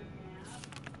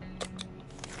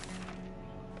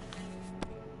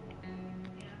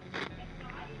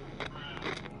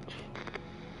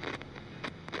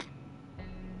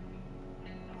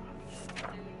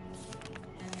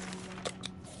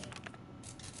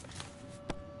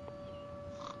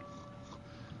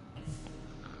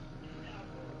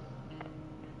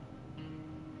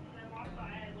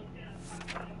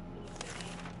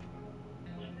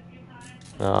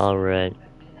 Alright.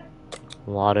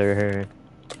 Water her.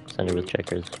 Send her with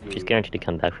checkers. She's guaranteed to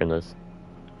come back from this.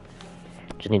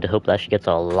 Just need to hope that she gets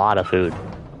a lot of food.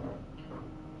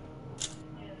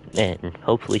 And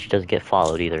hopefully she doesn't get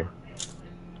followed either.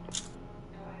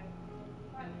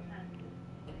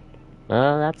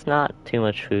 That's not too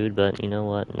much food, but you know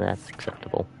what? That's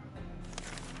acceptable.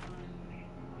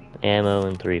 Ammo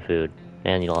and 3 food.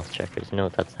 And you lost checkers. You know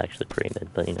what? That's actually pretty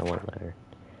mid, but you know what? Whatever.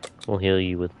 We'll heal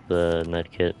you with the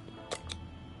med kit.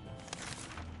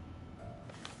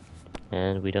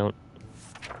 And we don't...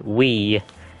 We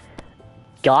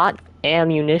got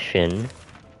ammunition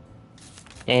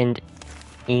and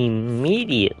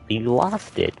immediately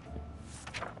lost it.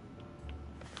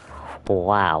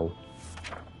 Wow.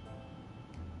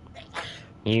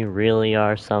 You really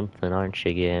are something, aren't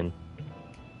you, game?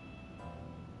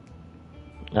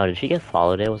 Oh, did she get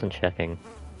followed? I wasn't checking.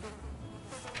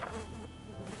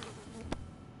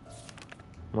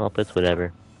 Well, it's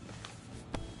whatever.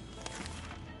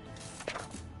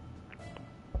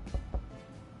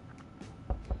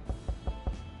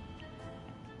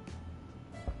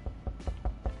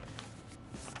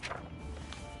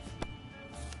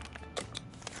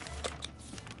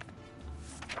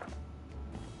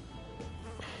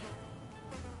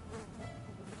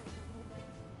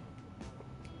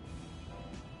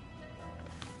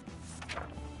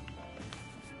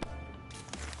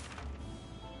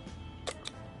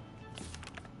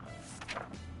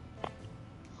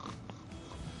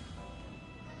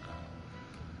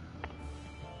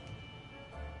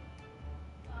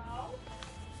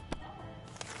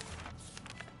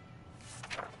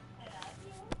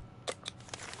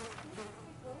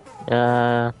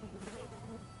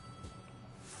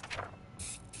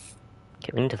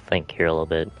 Okay, we need to think here a little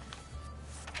bit.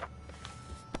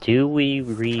 Do we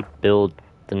rebuild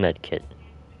the medkit?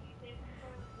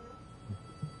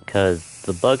 Because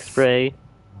the bug spray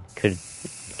could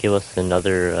give us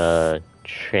another,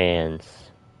 chance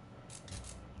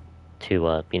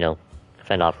to, you know,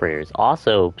 fend off raiders.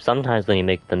 Also, sometimes when you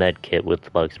make the medkit with the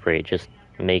bug spray, it just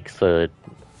makes,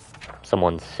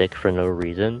 someone sick for no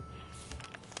reason.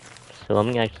 So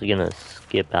I'm actually gonna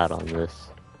skip out on this.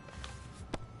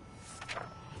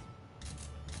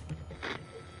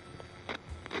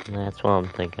 That's what I'm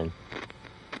thinking.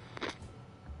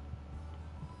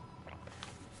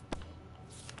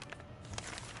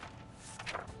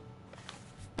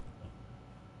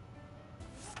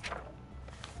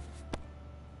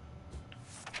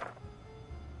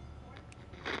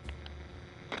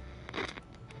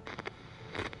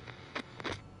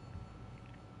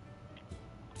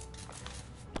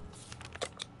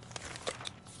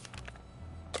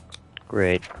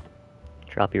 Great.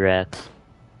 Drop your axe.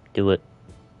 Do it.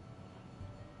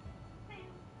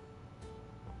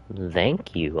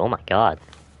 Thank you. Oh my god.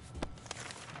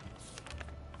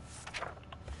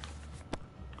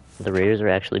 The raiders are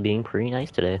actually being pretty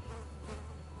nice today.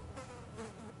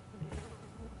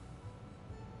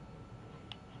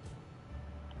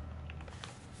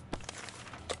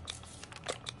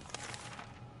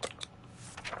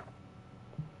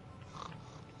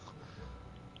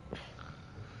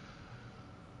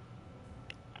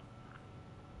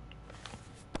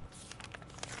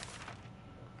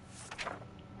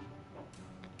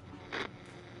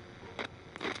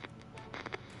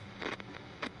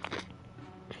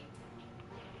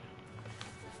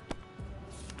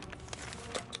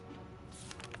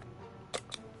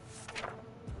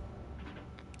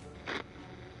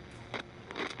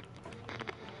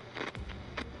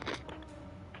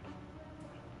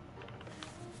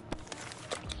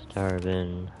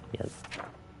 Starvin. Yep.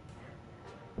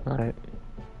 Alright.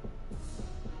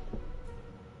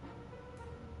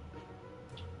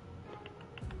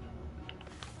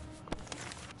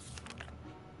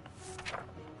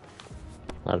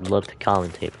 I would love to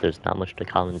commentate, but there's not much to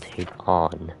commentate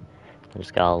on. I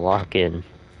just gotta lock in.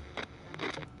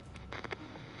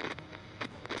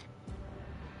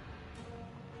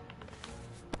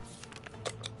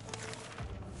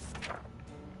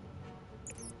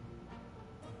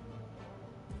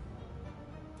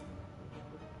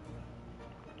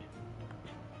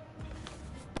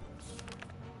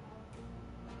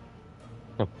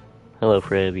 Oh, hello,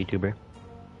 Fred, YouTuber.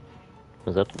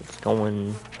 What's up? It's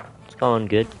going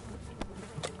good.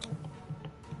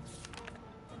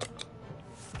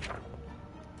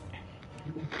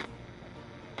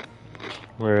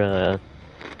 We're,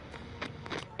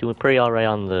 doing pretty alright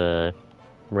on the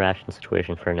ration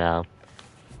situation for now.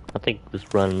 I think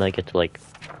this run might get to like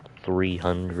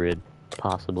 300,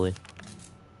 possibly.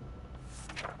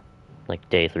 Like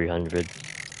day 300.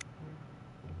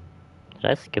 Did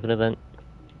I skip an event?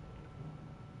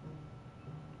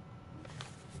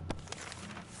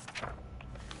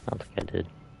 I don't think I did.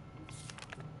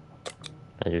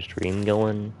 Is your stream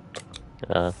going?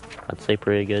 I'd say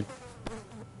pretty good.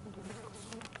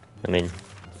 I mean,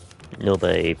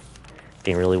 nobody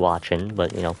been really watching,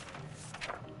 but you know,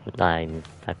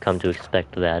 I've come to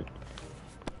expect that.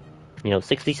 You know,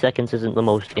 60 seconds isn't the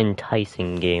most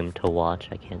enticing game to watch,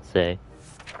 I can't say.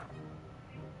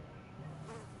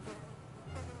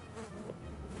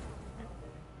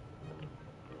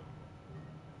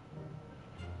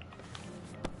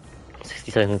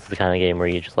 Seconds is the kind of game where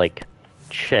you just like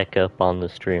check up on the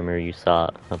streamer you saw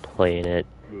playing it,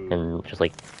 and just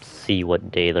like see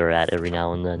what day they're at every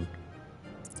now and then.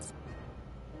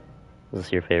 Is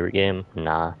this your favorite game?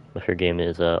 Nah. My favorite game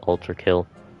is Ultra Kill.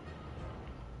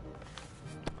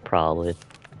 Probably.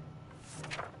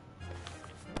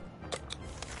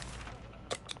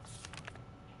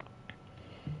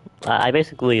 I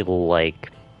basically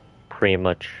like pretty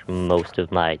much most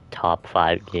of my top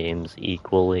 5 games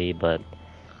equally, but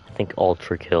I think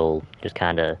Ultra Kill just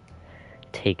kind of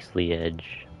takes the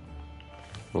edge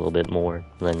a little bit more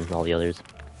than all the others.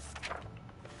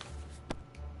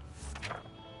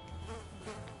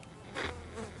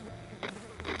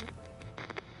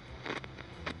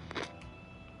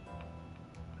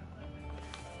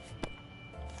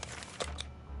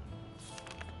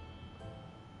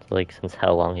 Like, since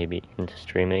how long have you been into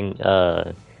streaming?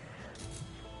 I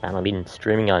don't know, I've been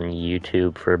streaming on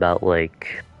YouTube for about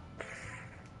like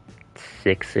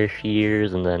 6-ish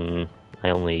years, and then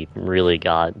I only really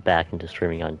got back into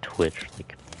streaming on Twitch,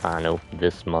 like, I don't know,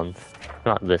 this month.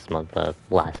 Not this month,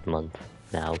 last month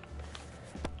now.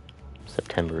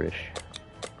 September-ish.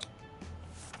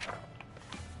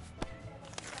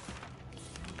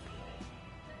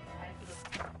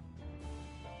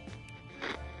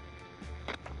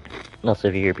 Also,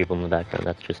 if you hear people in the background,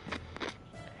 that's just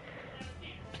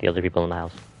the other people in the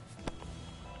house.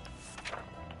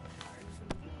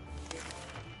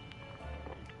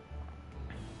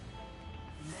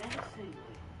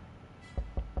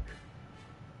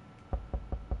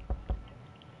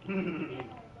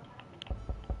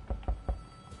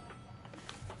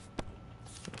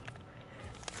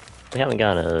 We haven't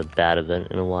gotten a bad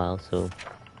event in a while, so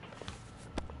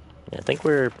yeah, I think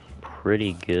we're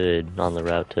pretty good on the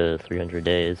route to 300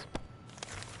 days.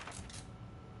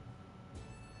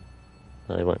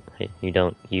 You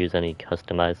don't use any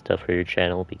customized stuff for your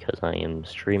channel because I am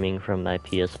streaming from my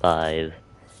PS5.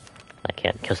 I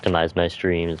can't customize my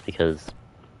streams because,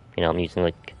 you know, I'm using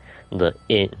like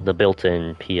the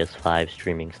built-in PS5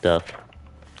 streaming stuff,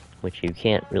 which you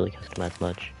can't really customize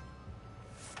much.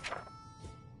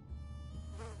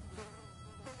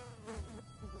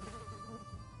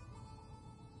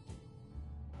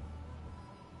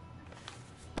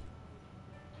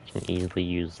 You can easily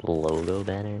use the logo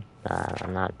banner.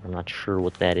 I'm not sure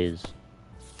what that is.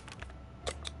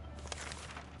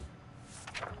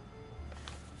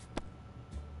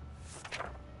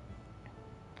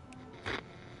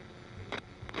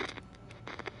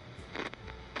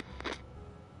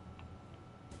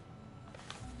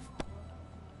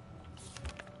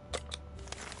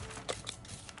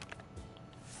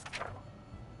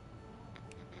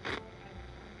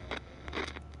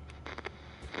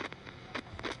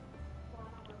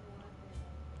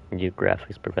 Do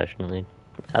graphics professionally.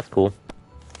 That's cool.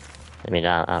 I mean,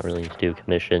 I don't really need to do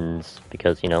commissions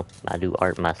because, you know, I do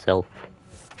art myself.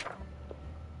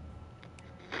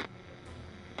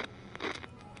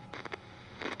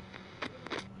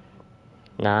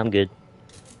 Nah, I'm good.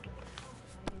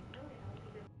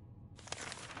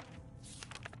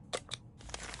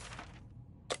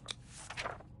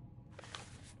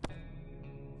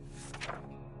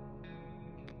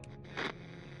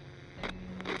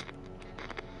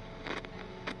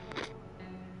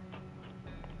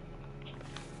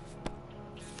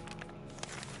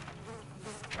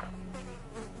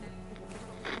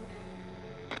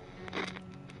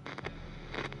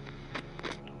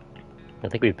 I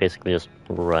think we've basically just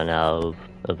run out of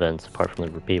events apart from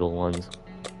the repeatable ones.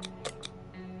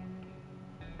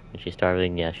 Is she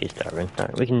starving? Yeah, she's starving.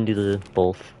 Alright, we can do the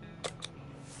both.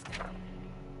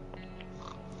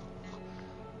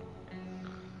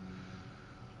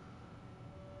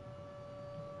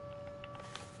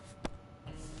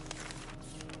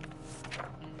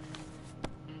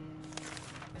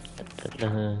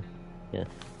 Yeah.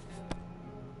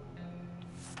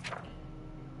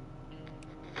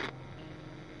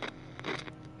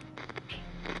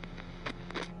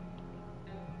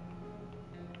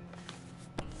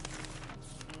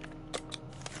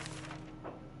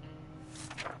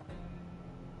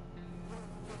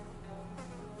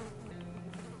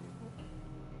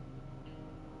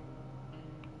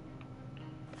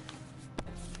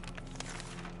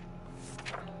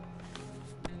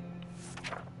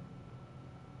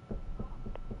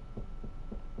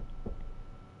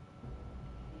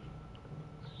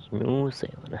 Smooth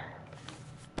sailing.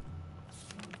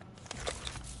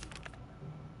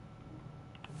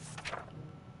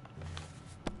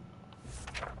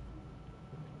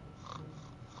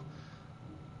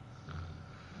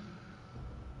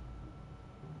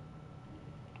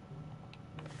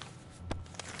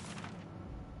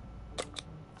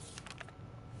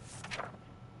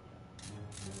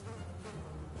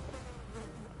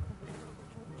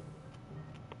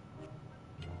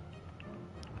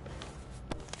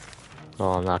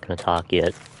 Oh, I'm not gonna talk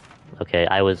yet. Okay,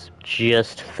 I was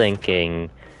just thinking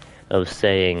of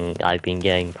saying I've been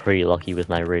getting pretty lucky with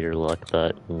my raider luck,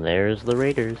 but there's the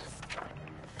raiders.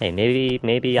 Hey,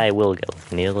 maybe I will go.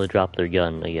 Maybe they'll drop their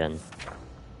gun again.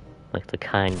 Like the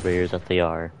kind raiders that they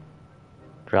are.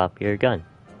 Drop your gun.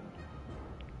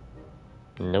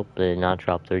 Nope, they did not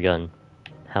drop their gun.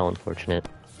 How unfortunate.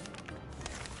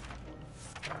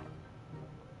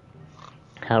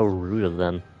 How rude of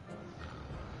them.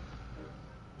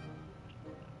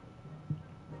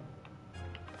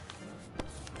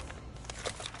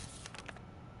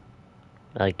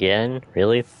 Again?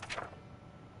 Really?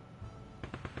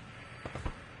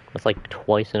 That's like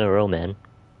twice in a row, man.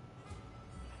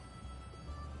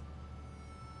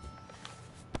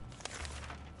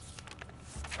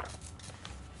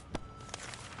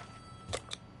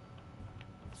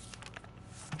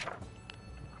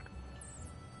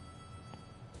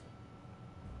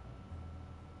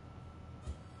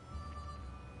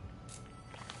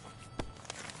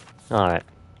 Alright.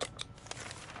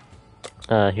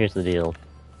 Here's the deal.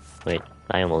 Wait,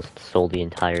 I almost sold the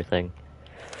entire thing.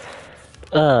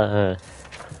 We're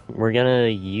gonna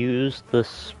use the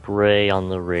spray on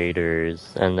the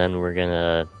raiders, and then we're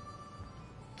gonna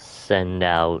send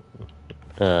out,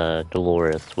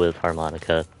 Dolores with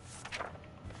harmonica.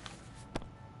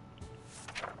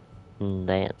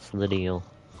 That's the deal.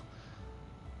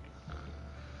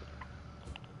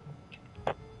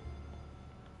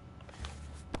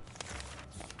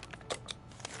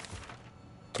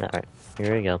 Alright,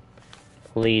 here we go.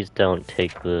 Please don't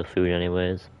take the food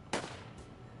anyways.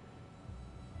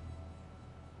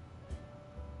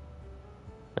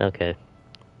 Okay.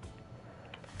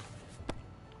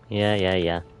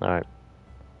 Yeah. Alright.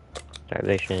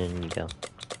 Starvation, you go.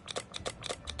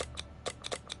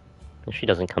 If she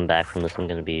doesn't come back from this, I'm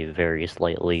gonna be very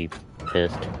slightly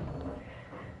pissed.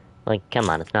 Like, come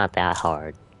on, it's not that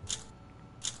hard.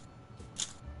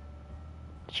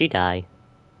 Did she die?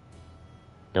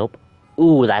 Nope.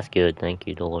 Ooh, that's good. Thank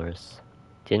you, Dolores.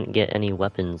 Didn't get any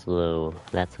weapons, though.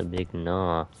 That's a big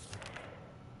nah.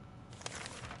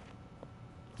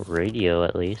 Radio,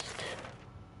 at least.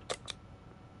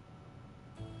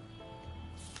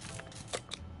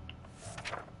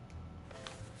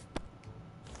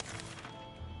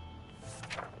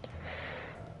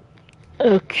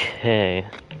 Okay.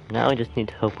 Now I just need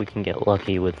to hope we can get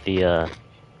lucky with the,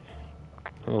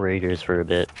 raiders for a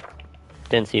bit.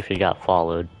 Didn't see if she got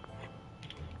followed.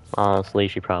 Honestly,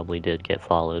 she probably did get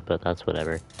followed, but that's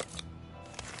whatever.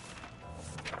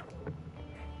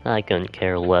 I couldn't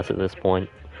care less at this point.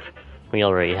 We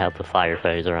already have the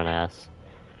firefighters on ass.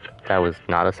 That was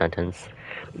not a sentence.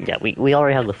 Yeah, we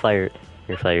already have the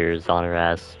firefighters on our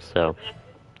ass, so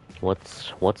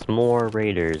what's more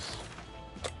raiders?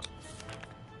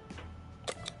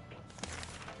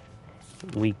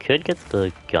 We could get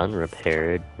the gun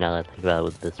repaired, now that I think about it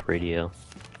with this radio.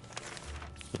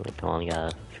 Wait, come on,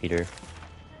 gotta feed her.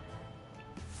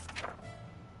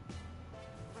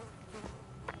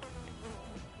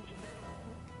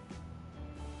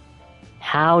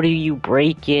 How do you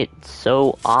break it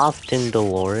so often,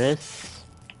 Dolores?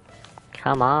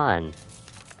 Come on.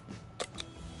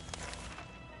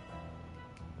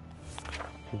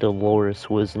 Dolores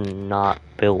was not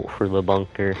built for the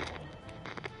bunker.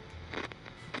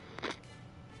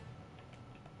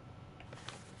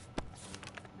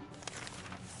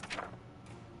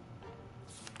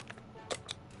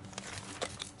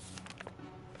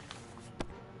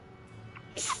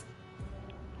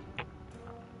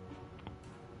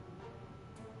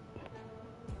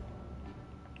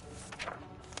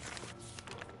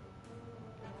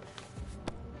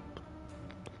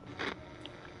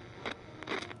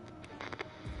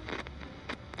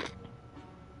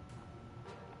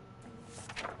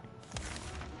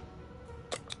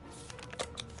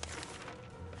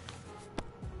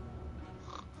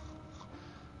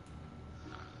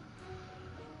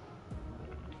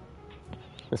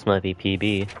 This might be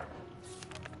PB.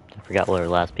 I forgot what our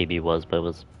last PB was, but it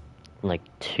was like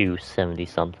 270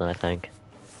 something, I think.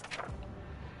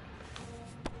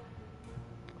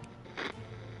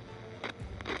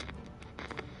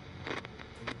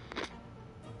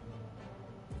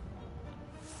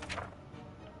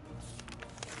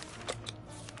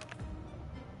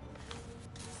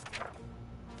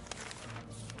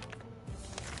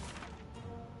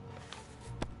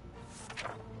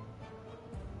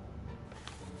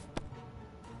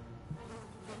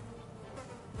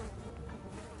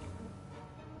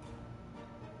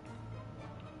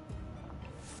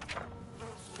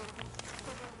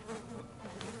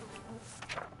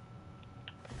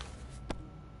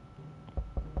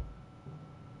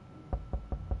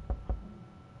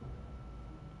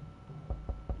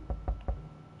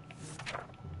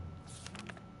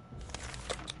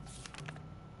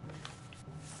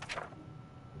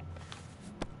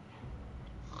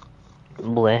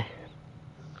 Bleh.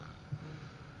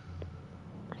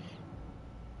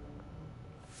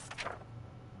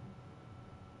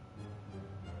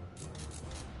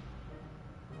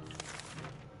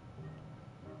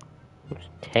 Who's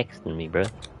texting me, bro?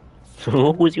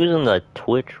 Who's using the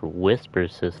Twitch whisper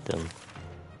system?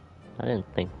 I didn't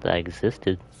think that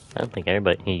existed. I don't think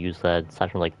everybody can use that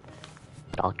aside from like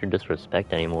Dr.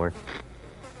 Disrespect anymore.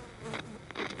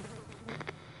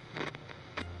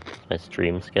 My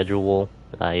stream schedule.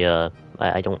 I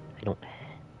don't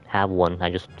have one. I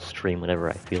just stream whenever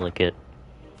I feel like it.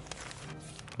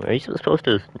 Are you supposed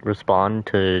to respond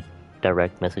to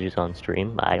direct messages on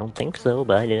stream? I don't think so,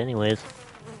 but I did anyways.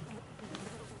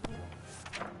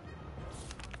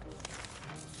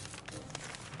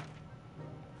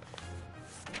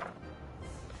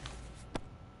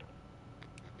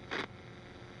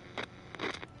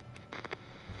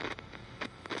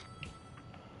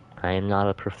 I am not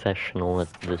a professional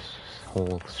at this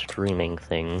whole streaming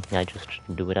thing. I just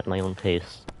do it at my own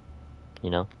pace, you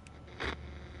know?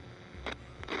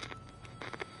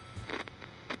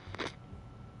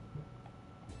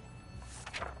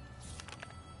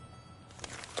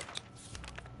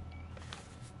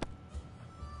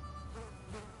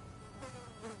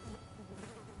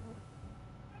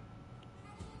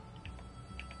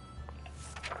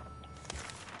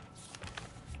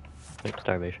 Wait,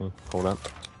 starvation. Hold up.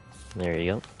 There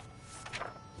you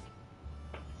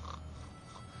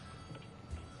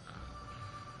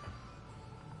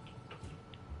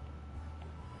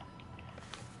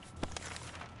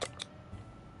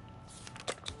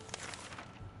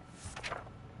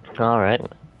go. Alright.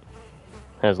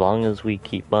 As long as we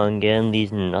keep on getting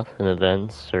these nothing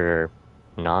events, or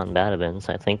non-bad events,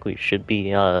 I think we should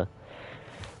be, on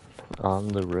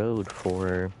the road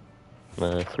for,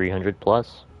 300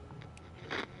 plus.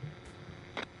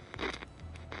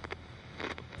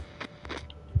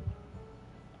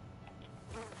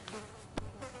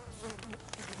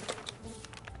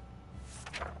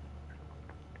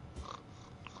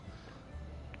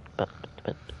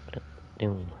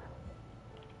 Doom.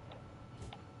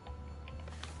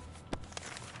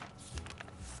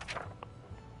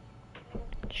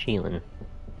 Chillin'.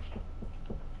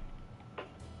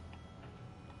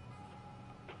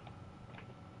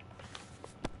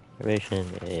 Duration,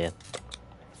 yeah.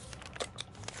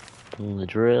 The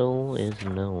drill is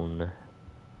known.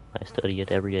 I study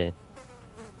it every day.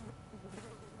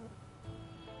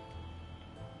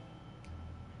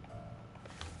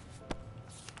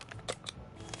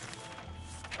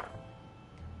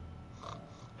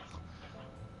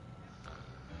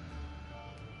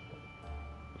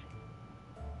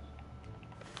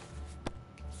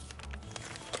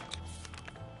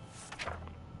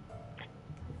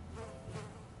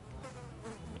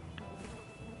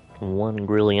 One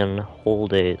grillion whole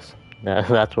days.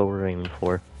 That's what we're aiming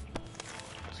for.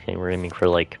 Just kidding, we're aiming for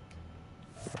like,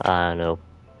 I don't know,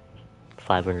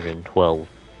 512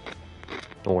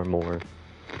 or more.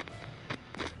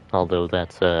 Although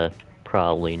that's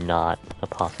probably not a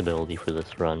possibility for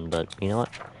this run, but you know what?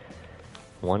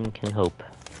 One can hope.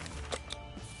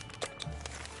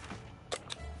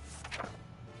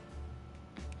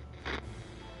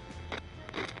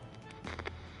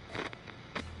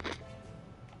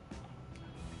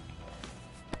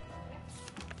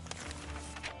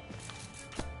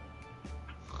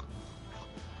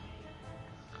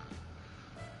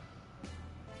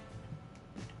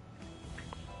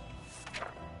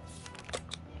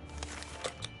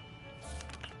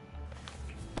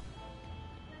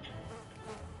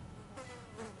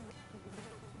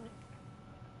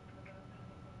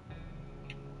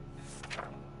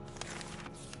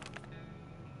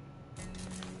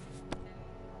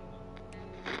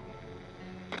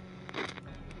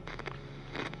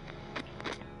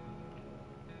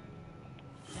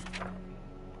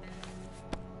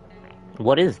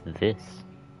 What is this?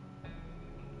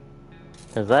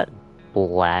 Has that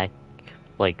black,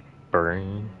 like,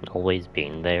 burn always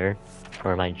been there?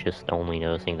 Or am I just only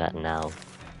noticing that now?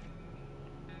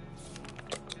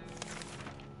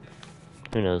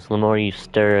 Who knows, the more you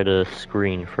stare at a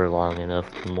screen for long enough,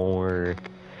 the more...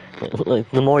 Like,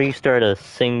 the more you stare at a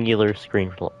singular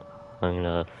screen for long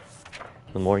enough,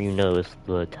 the more you notice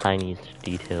the tiniest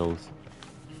details.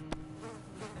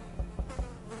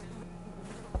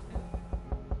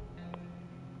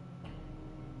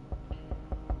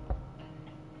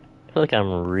 I feel like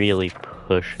I'm really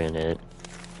pushing it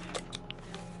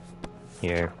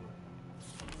here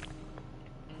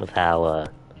with how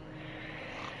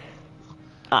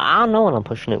I don't know what I'm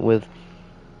pushing it with.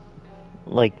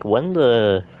 Like, when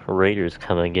the raiders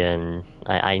come again,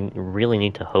 I really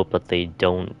need to hope that they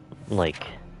don't, like,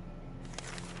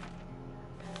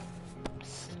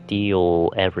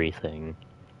 steal everything.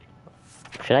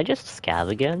 Should I just scav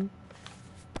again?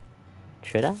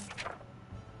 Should I?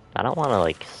 I don't want to,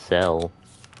 like, sell.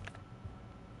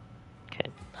 Okay,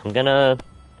 I'm gonna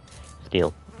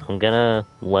steal. I'm gonna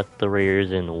let the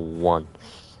raiders in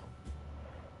once.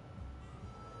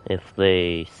 If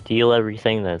they steal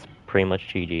everything, that's pretty much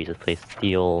GG's. If they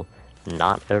steal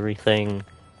not everything,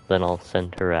 then I'll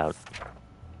send her out.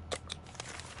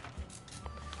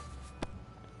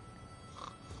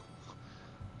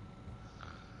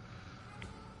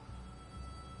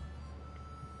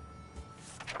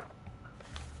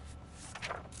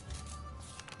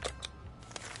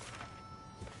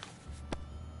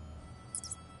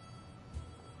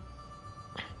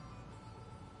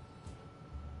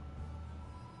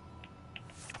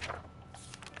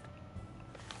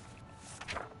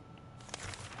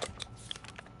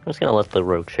 I'm just gonna let the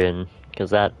roach in, because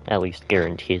that at least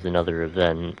guarantees another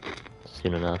event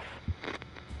soon enough.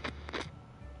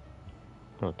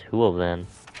 Oh, 2 of them.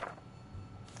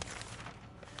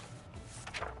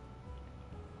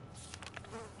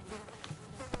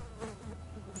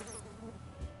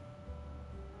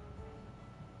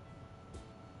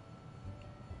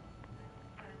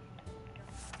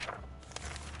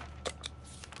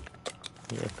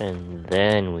 Yep, and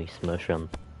then we smush them.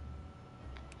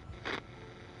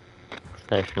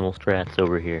 Professional strats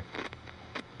over here.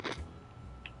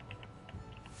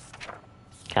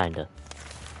 Kinda.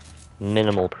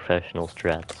 Minimal professional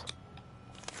strats.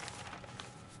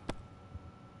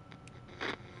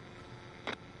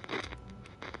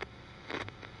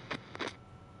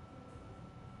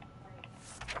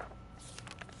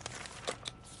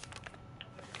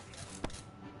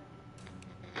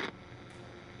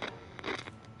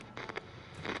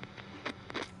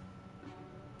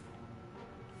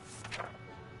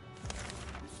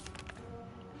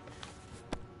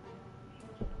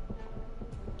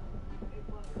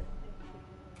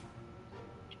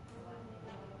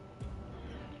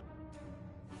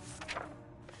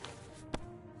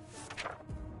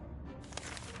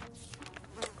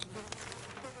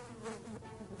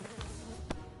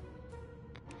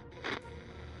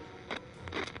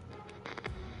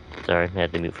 Sorry, I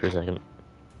had to mute for a second.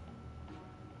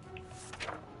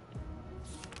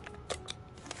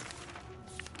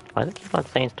 Why do they keep on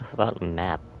saying stuff about the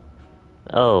map?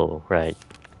 Oh, right.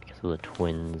 Because of the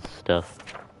twins stuff.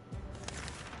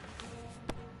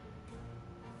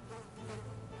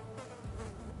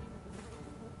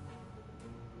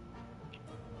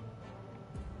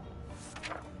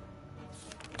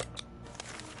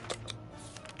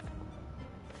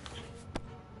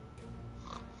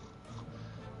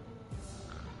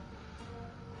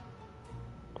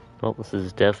 Well, this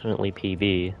is definitely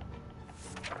PB.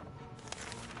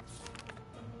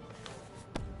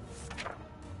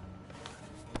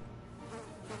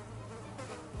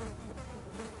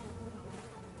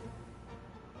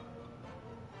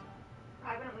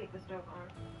 I'm gonna leave the stove on.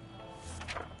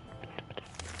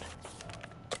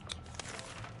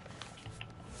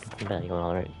 Yeah, you going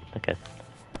alright? Okay.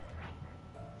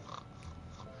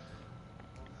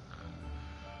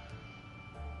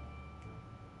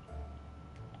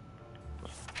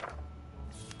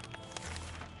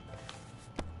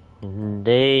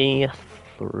 Day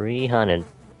 300.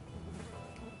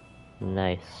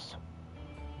 Nice.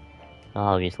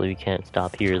 Obviously, we can't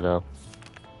stop here, though.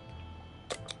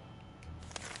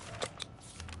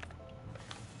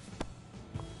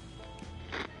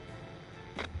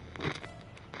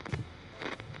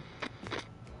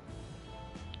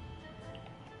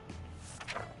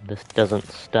 This doesn't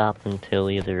stop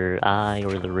until either I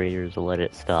or the raiders let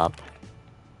it stop.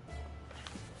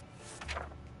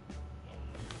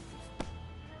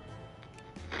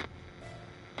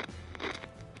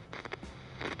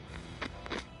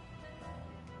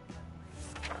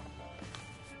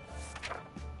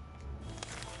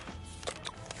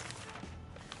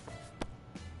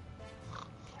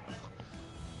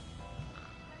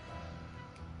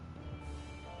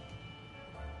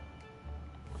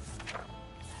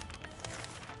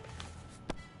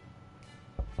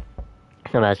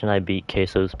 Imagine I beat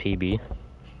Caseoh's PB.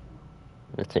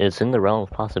 It's in the realm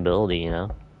of possibility, you know?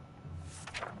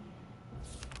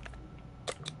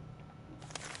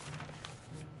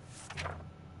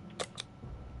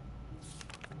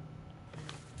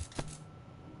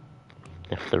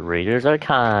 If the raiders are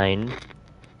kind,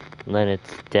 then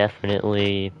it's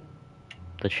definitely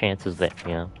the chances that,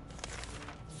 you know.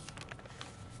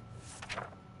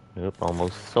 Oop,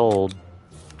 almost sold.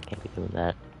 Can't be doing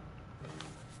that.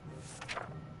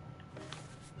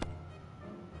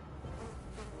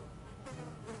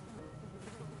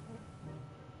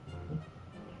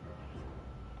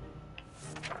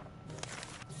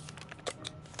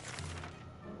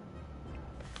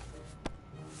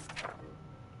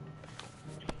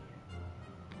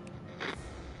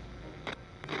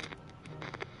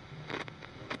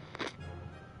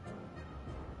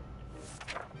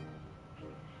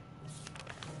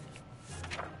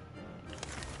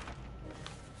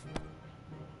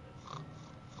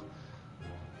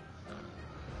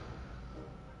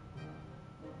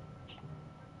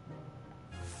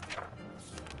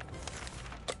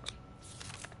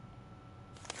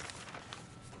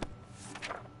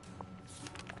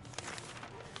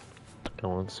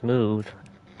 Going smooth.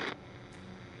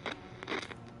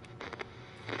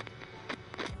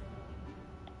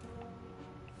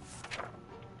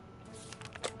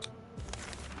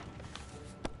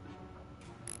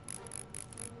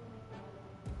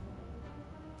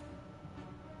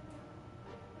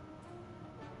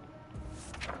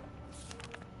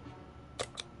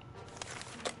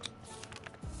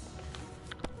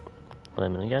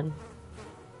 Lemon again.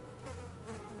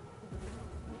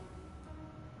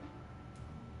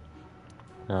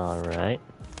 Alright.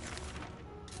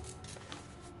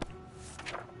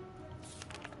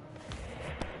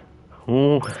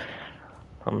 Ooh,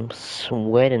 I'm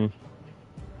sweating.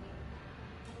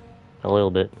 A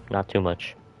little bit, not too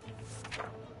much.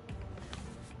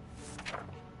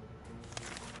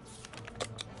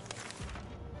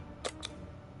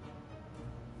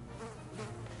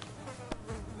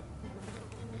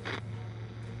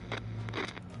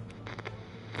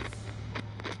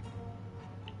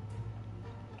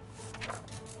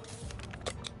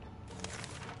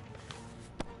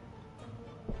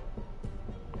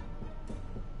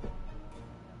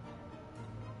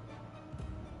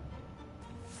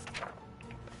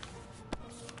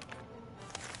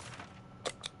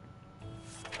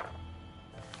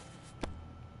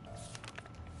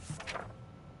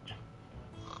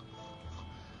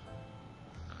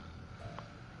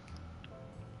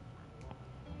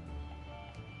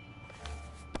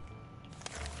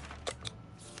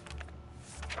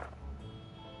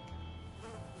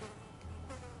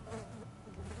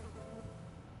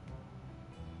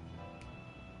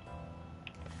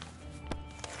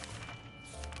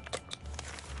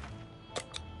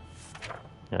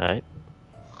 Alright.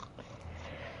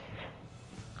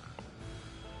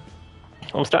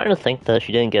 I'm starting to think that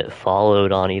she didn't get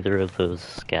followed on either of those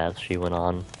scavs she went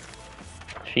on.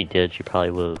 If she did, she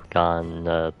probably would have gone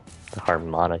the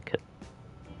harmonic.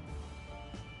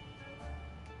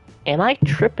 Am I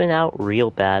tripping out real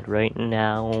bad right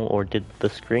now, or did the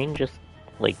screen just,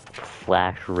 like,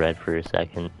 flash red for a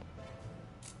second?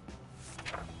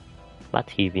 My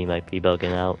TV might be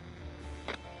bugging out.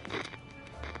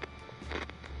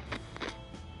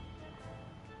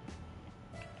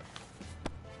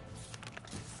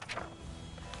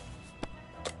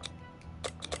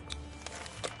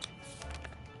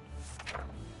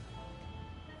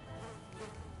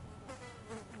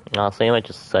 Honestly, I might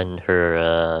just send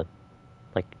her,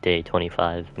 like, day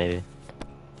 25, maybe.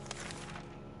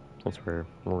 Since we're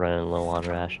running low on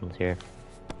rations here.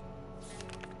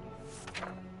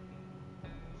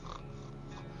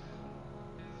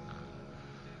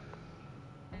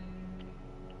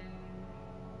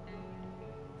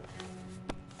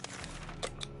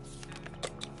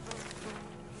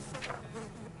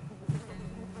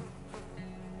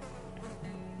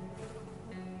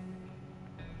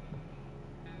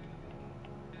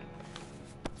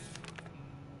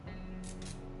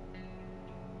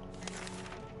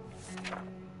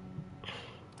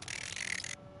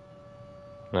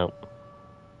 Nope.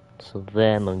 So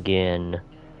them again.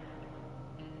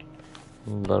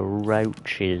 The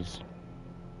roaches.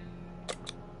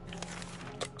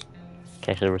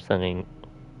 Okay, so we're sending...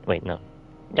 Wait, no.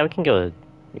 Yeah, we can go...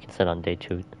 We can send on day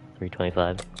 2,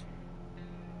 325.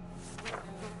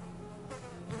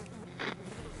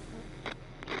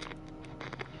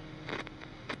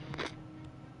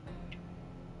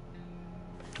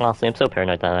 Honestly, I'm so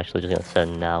paranoid that I'm actually just gonna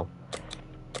send now.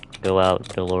 Go out,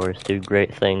 Dolores, do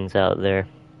great things out there.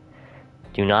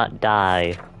 Do not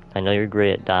die. I know you're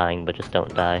great at dying, but just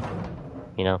don't die.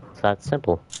 You know, it's that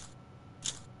simple.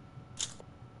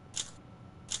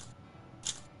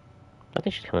 I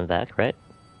think she's coming back, right?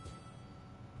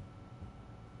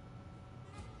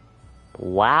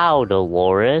 Wow,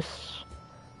 Dolores.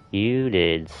 You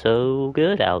did so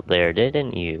good out there,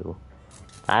 didn't you?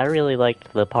 I really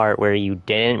liked the part where you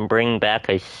didn't bring back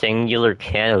a singular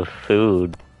can of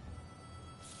food.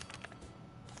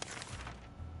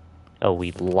 Oh,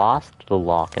 we lost the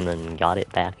lock and then got it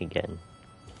back again.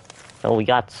 Oh, we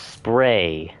got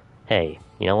spray. Hey,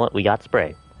 you know what? We got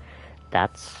spray.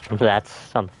 That's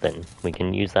something. We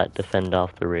can use that to fend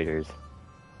off the raiders.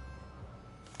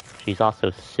 She's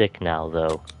also sick now,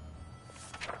 though.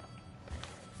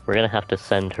 We're gonna have to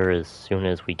send her as soon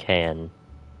as we can.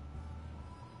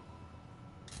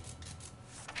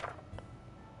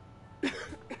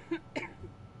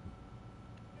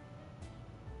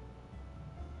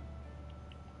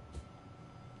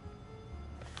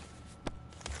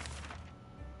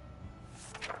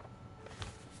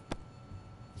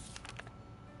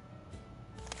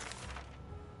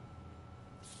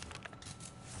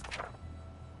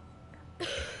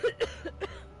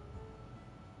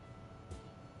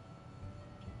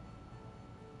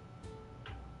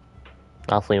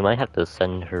 Honestly, we might have to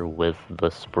send her with the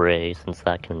spray, since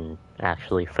that can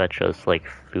actually fetch us, like,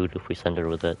 food if we send her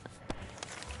with it.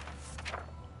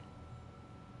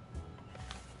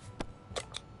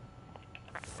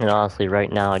 And honestly,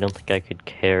 right now, I don't think I could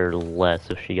care less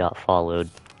if she got followed.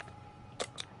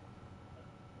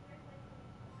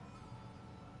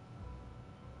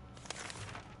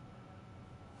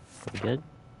 We good?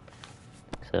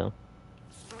 So.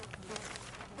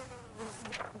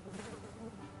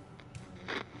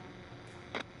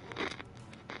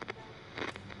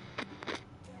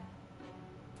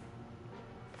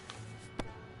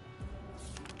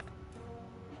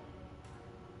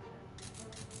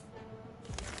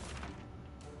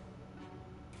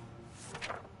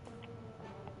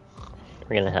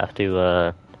 We're gonna have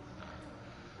to,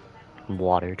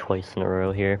 water twice in a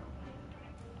row here.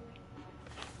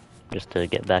 Just to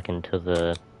get back into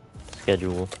the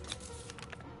schedule.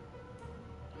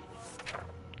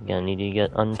 Gonna need to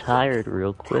get untired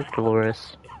real quick,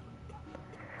 Dolores.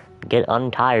 Get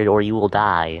untired or you will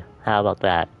die. How about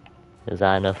that? Is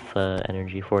that enough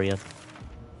energy for you?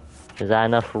 Is that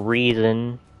enough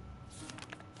reason?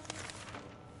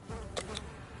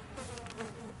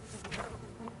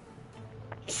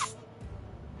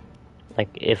 Like,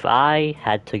 if I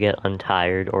had to get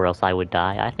untired or else I would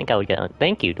die, I think I would get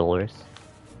Thank you, Dolores.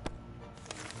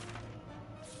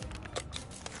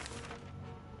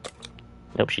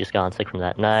 Nope, she just got unsick from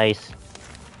that. Nice.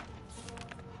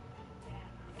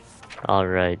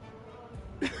 Alright.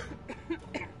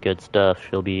 Good stuff.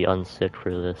 She'll be unsick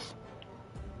for this.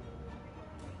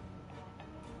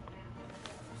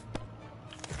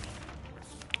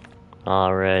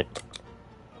 Alright.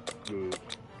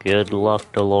 Good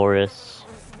luck, Dolores.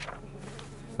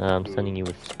 I'm sending you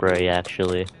with spray,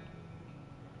 actually.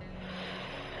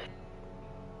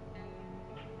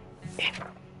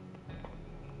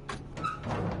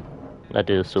 I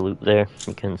did a salute there.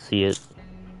 You couldn't see it,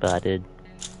 but I did.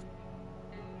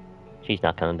 She's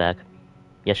not coming back.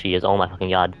 Yes, she is. Oh my fucking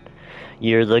god.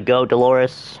 You're the GOAT,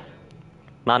 Dolores.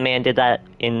 My man did that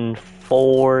in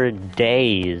 4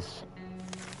 days.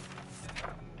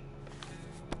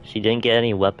 She didn't get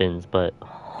any weapons, but...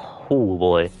 oh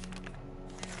boy.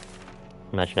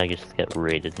 Imagine I could just get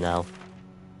raided now.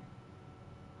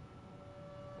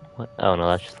 What? Oh no,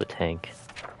 that's just the tank.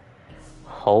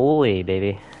 Holy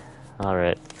baby.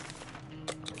 Alright.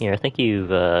 Here, I think we've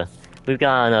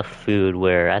got enough food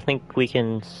where I think we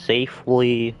can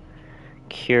safely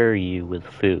cure you with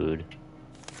food.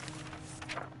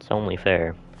 It's only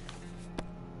fair.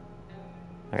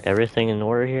 Alright, everything in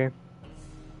order here?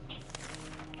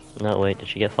 No, wait, did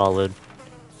she get followed?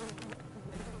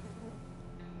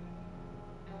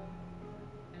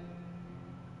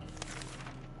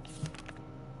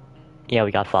 Yeah,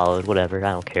 we got followed, whatever,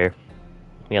 I don't care.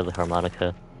 We have the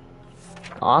harmonica.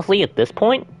 Honestly, at this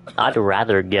point, I'd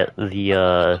rather get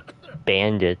the,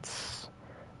 bandits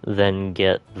than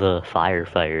get the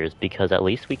firefighters, because at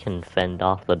least we can fend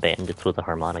off the bandits with the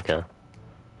harmonica.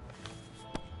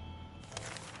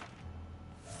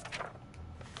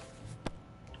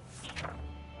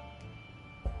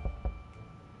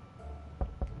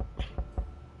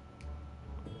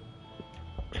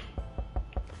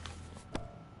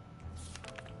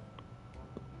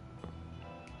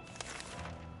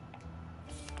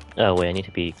 Oh wait, I need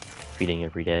to be feeding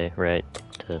every day, right,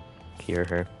 to cure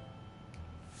her.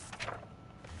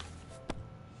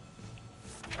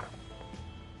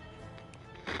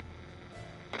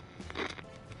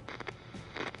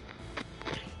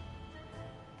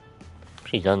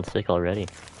 She's unsick already.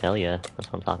 Hell yeah,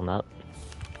 that's what I'm talking about.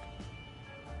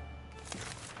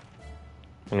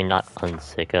 I mean, not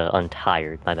unsick,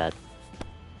 untired, my bad.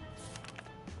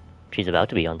 She's about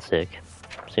to be unsick,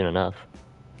 soon enough.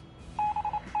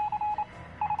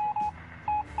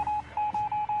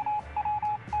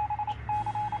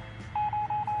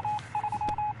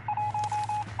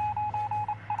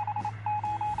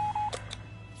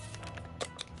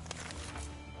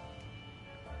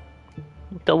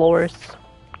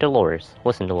 Dolores,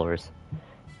 listen, Dolores.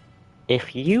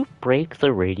 If you break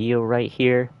the radio right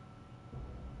here,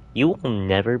 you will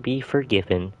never be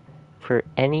forgiven for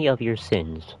any of your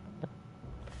sins.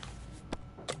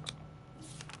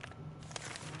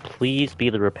 Please be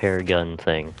the repair gun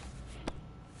thing.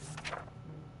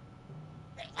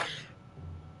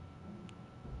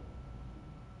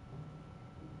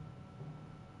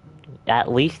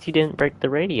 At least you didn't break the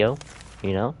radio,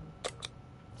 you know?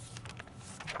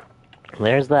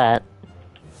 There's that.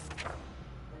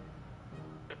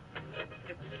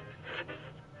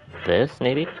 This,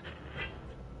 maybe?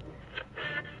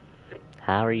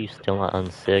 How are you still not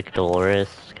unsick, Dolores?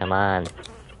 Come on.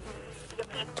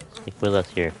 Stick with us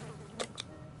here.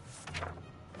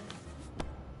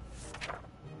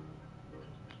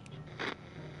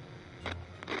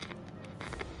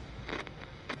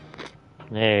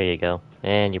 There you go.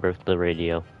 And you broke the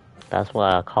radio. That's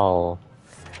what I call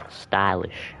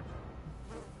stylish.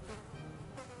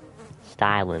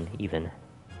 Styling, even.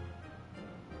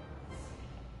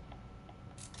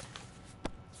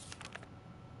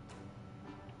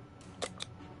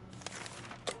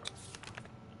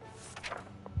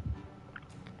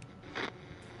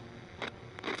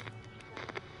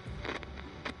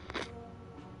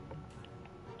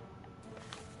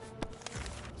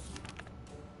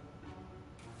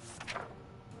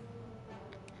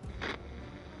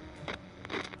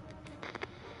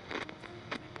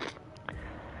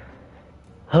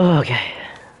 Okay.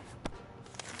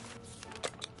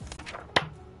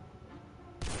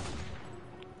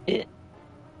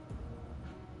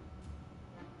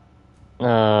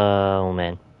 Oh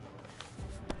man.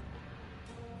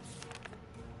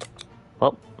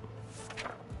 Well,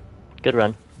 good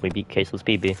run. We beat Caseless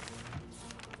PB.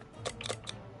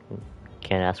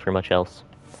 Can't ask for much else.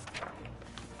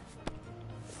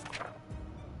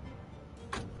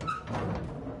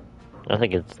 I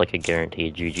think it's like a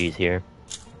guaranteed GG's here.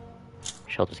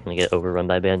 Shelter's gonna get overrun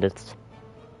by bandits.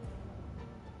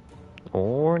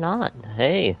 Or not.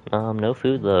 Hey, no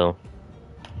food though.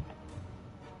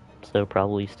 So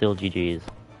probably still GG's.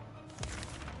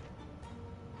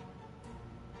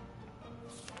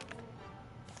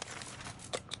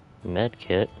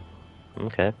 Medkit.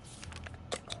 Okay.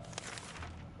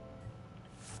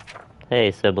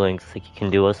 Hey siblings, think you can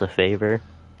do us a favor?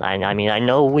 I mean, I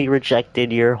know we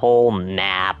rejected your whole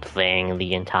map thing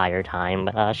the entire time,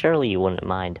 but surely you wouldn't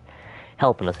mind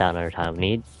helping us out in our time of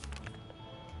need.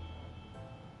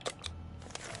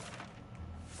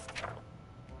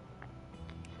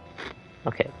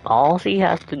 Okay, all she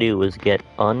has to do is get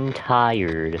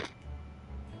untired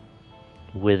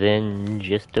within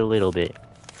just a little bit,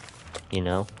 you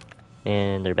know?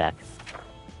 And they're back.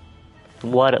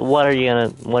 What are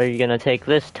you gonna take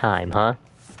this time, huh?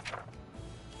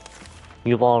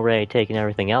 You've already taken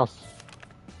everything else.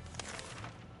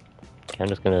 Okay, I'm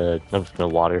just gonna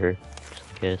water her, just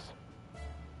in case.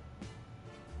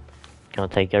 Gonna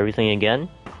take everything again?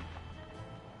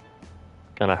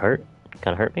 Gonna hurt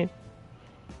me?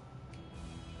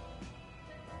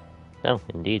 No,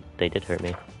 indeed, they did hurt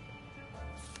me.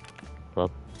 Well,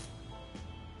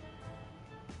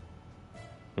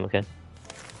 okay.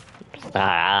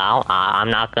 I'm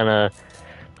not gonna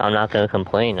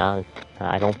complain.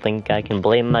 I don't think I can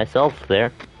blame myself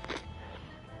there.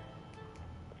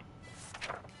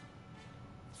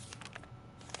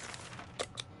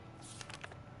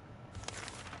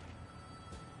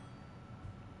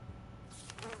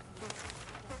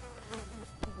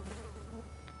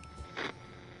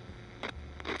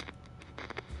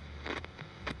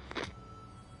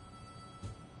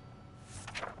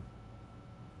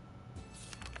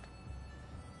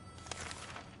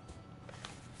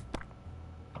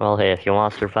 Well, hey, if you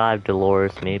want to survive,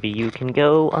 Dolores, maybe you can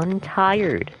go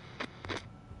untired.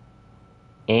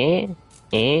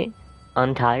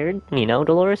 Untired? You know,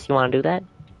 Dolores, you want to do that?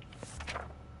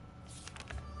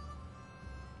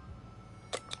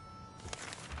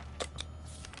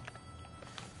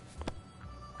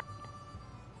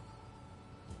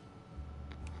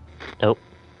 Nope.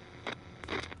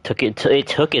 It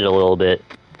took it a little bit.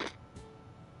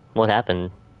 What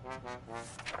happened?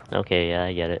 Okay, yeah,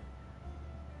 I get it.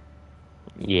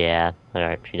 Yeah,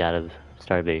 alright, she died of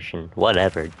starvation.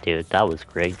 Whatever, dude, that was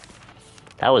great.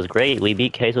 That was great, we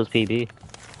beat Caseoh's PB.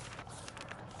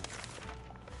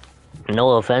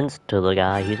 No offense to the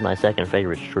guy, he's my second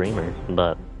favorite streamer,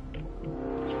 but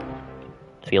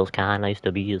feels kinda nice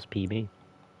to be his PB.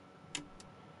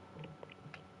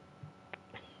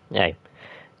 Hey,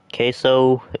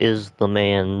 Caseoh is the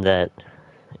man that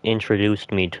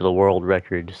introduced me to the world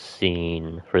record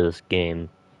scene for this game.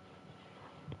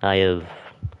 I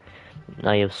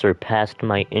have surpassed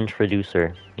my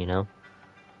introducer, you know?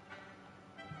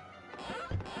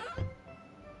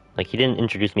 Like, he didn't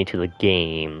introduce me to the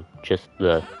game, just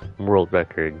the world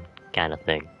record kind of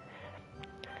thing.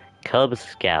 Cub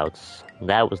Scouts,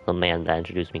 that was the man that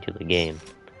introduced me to the game.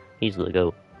 He's the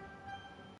GOAT.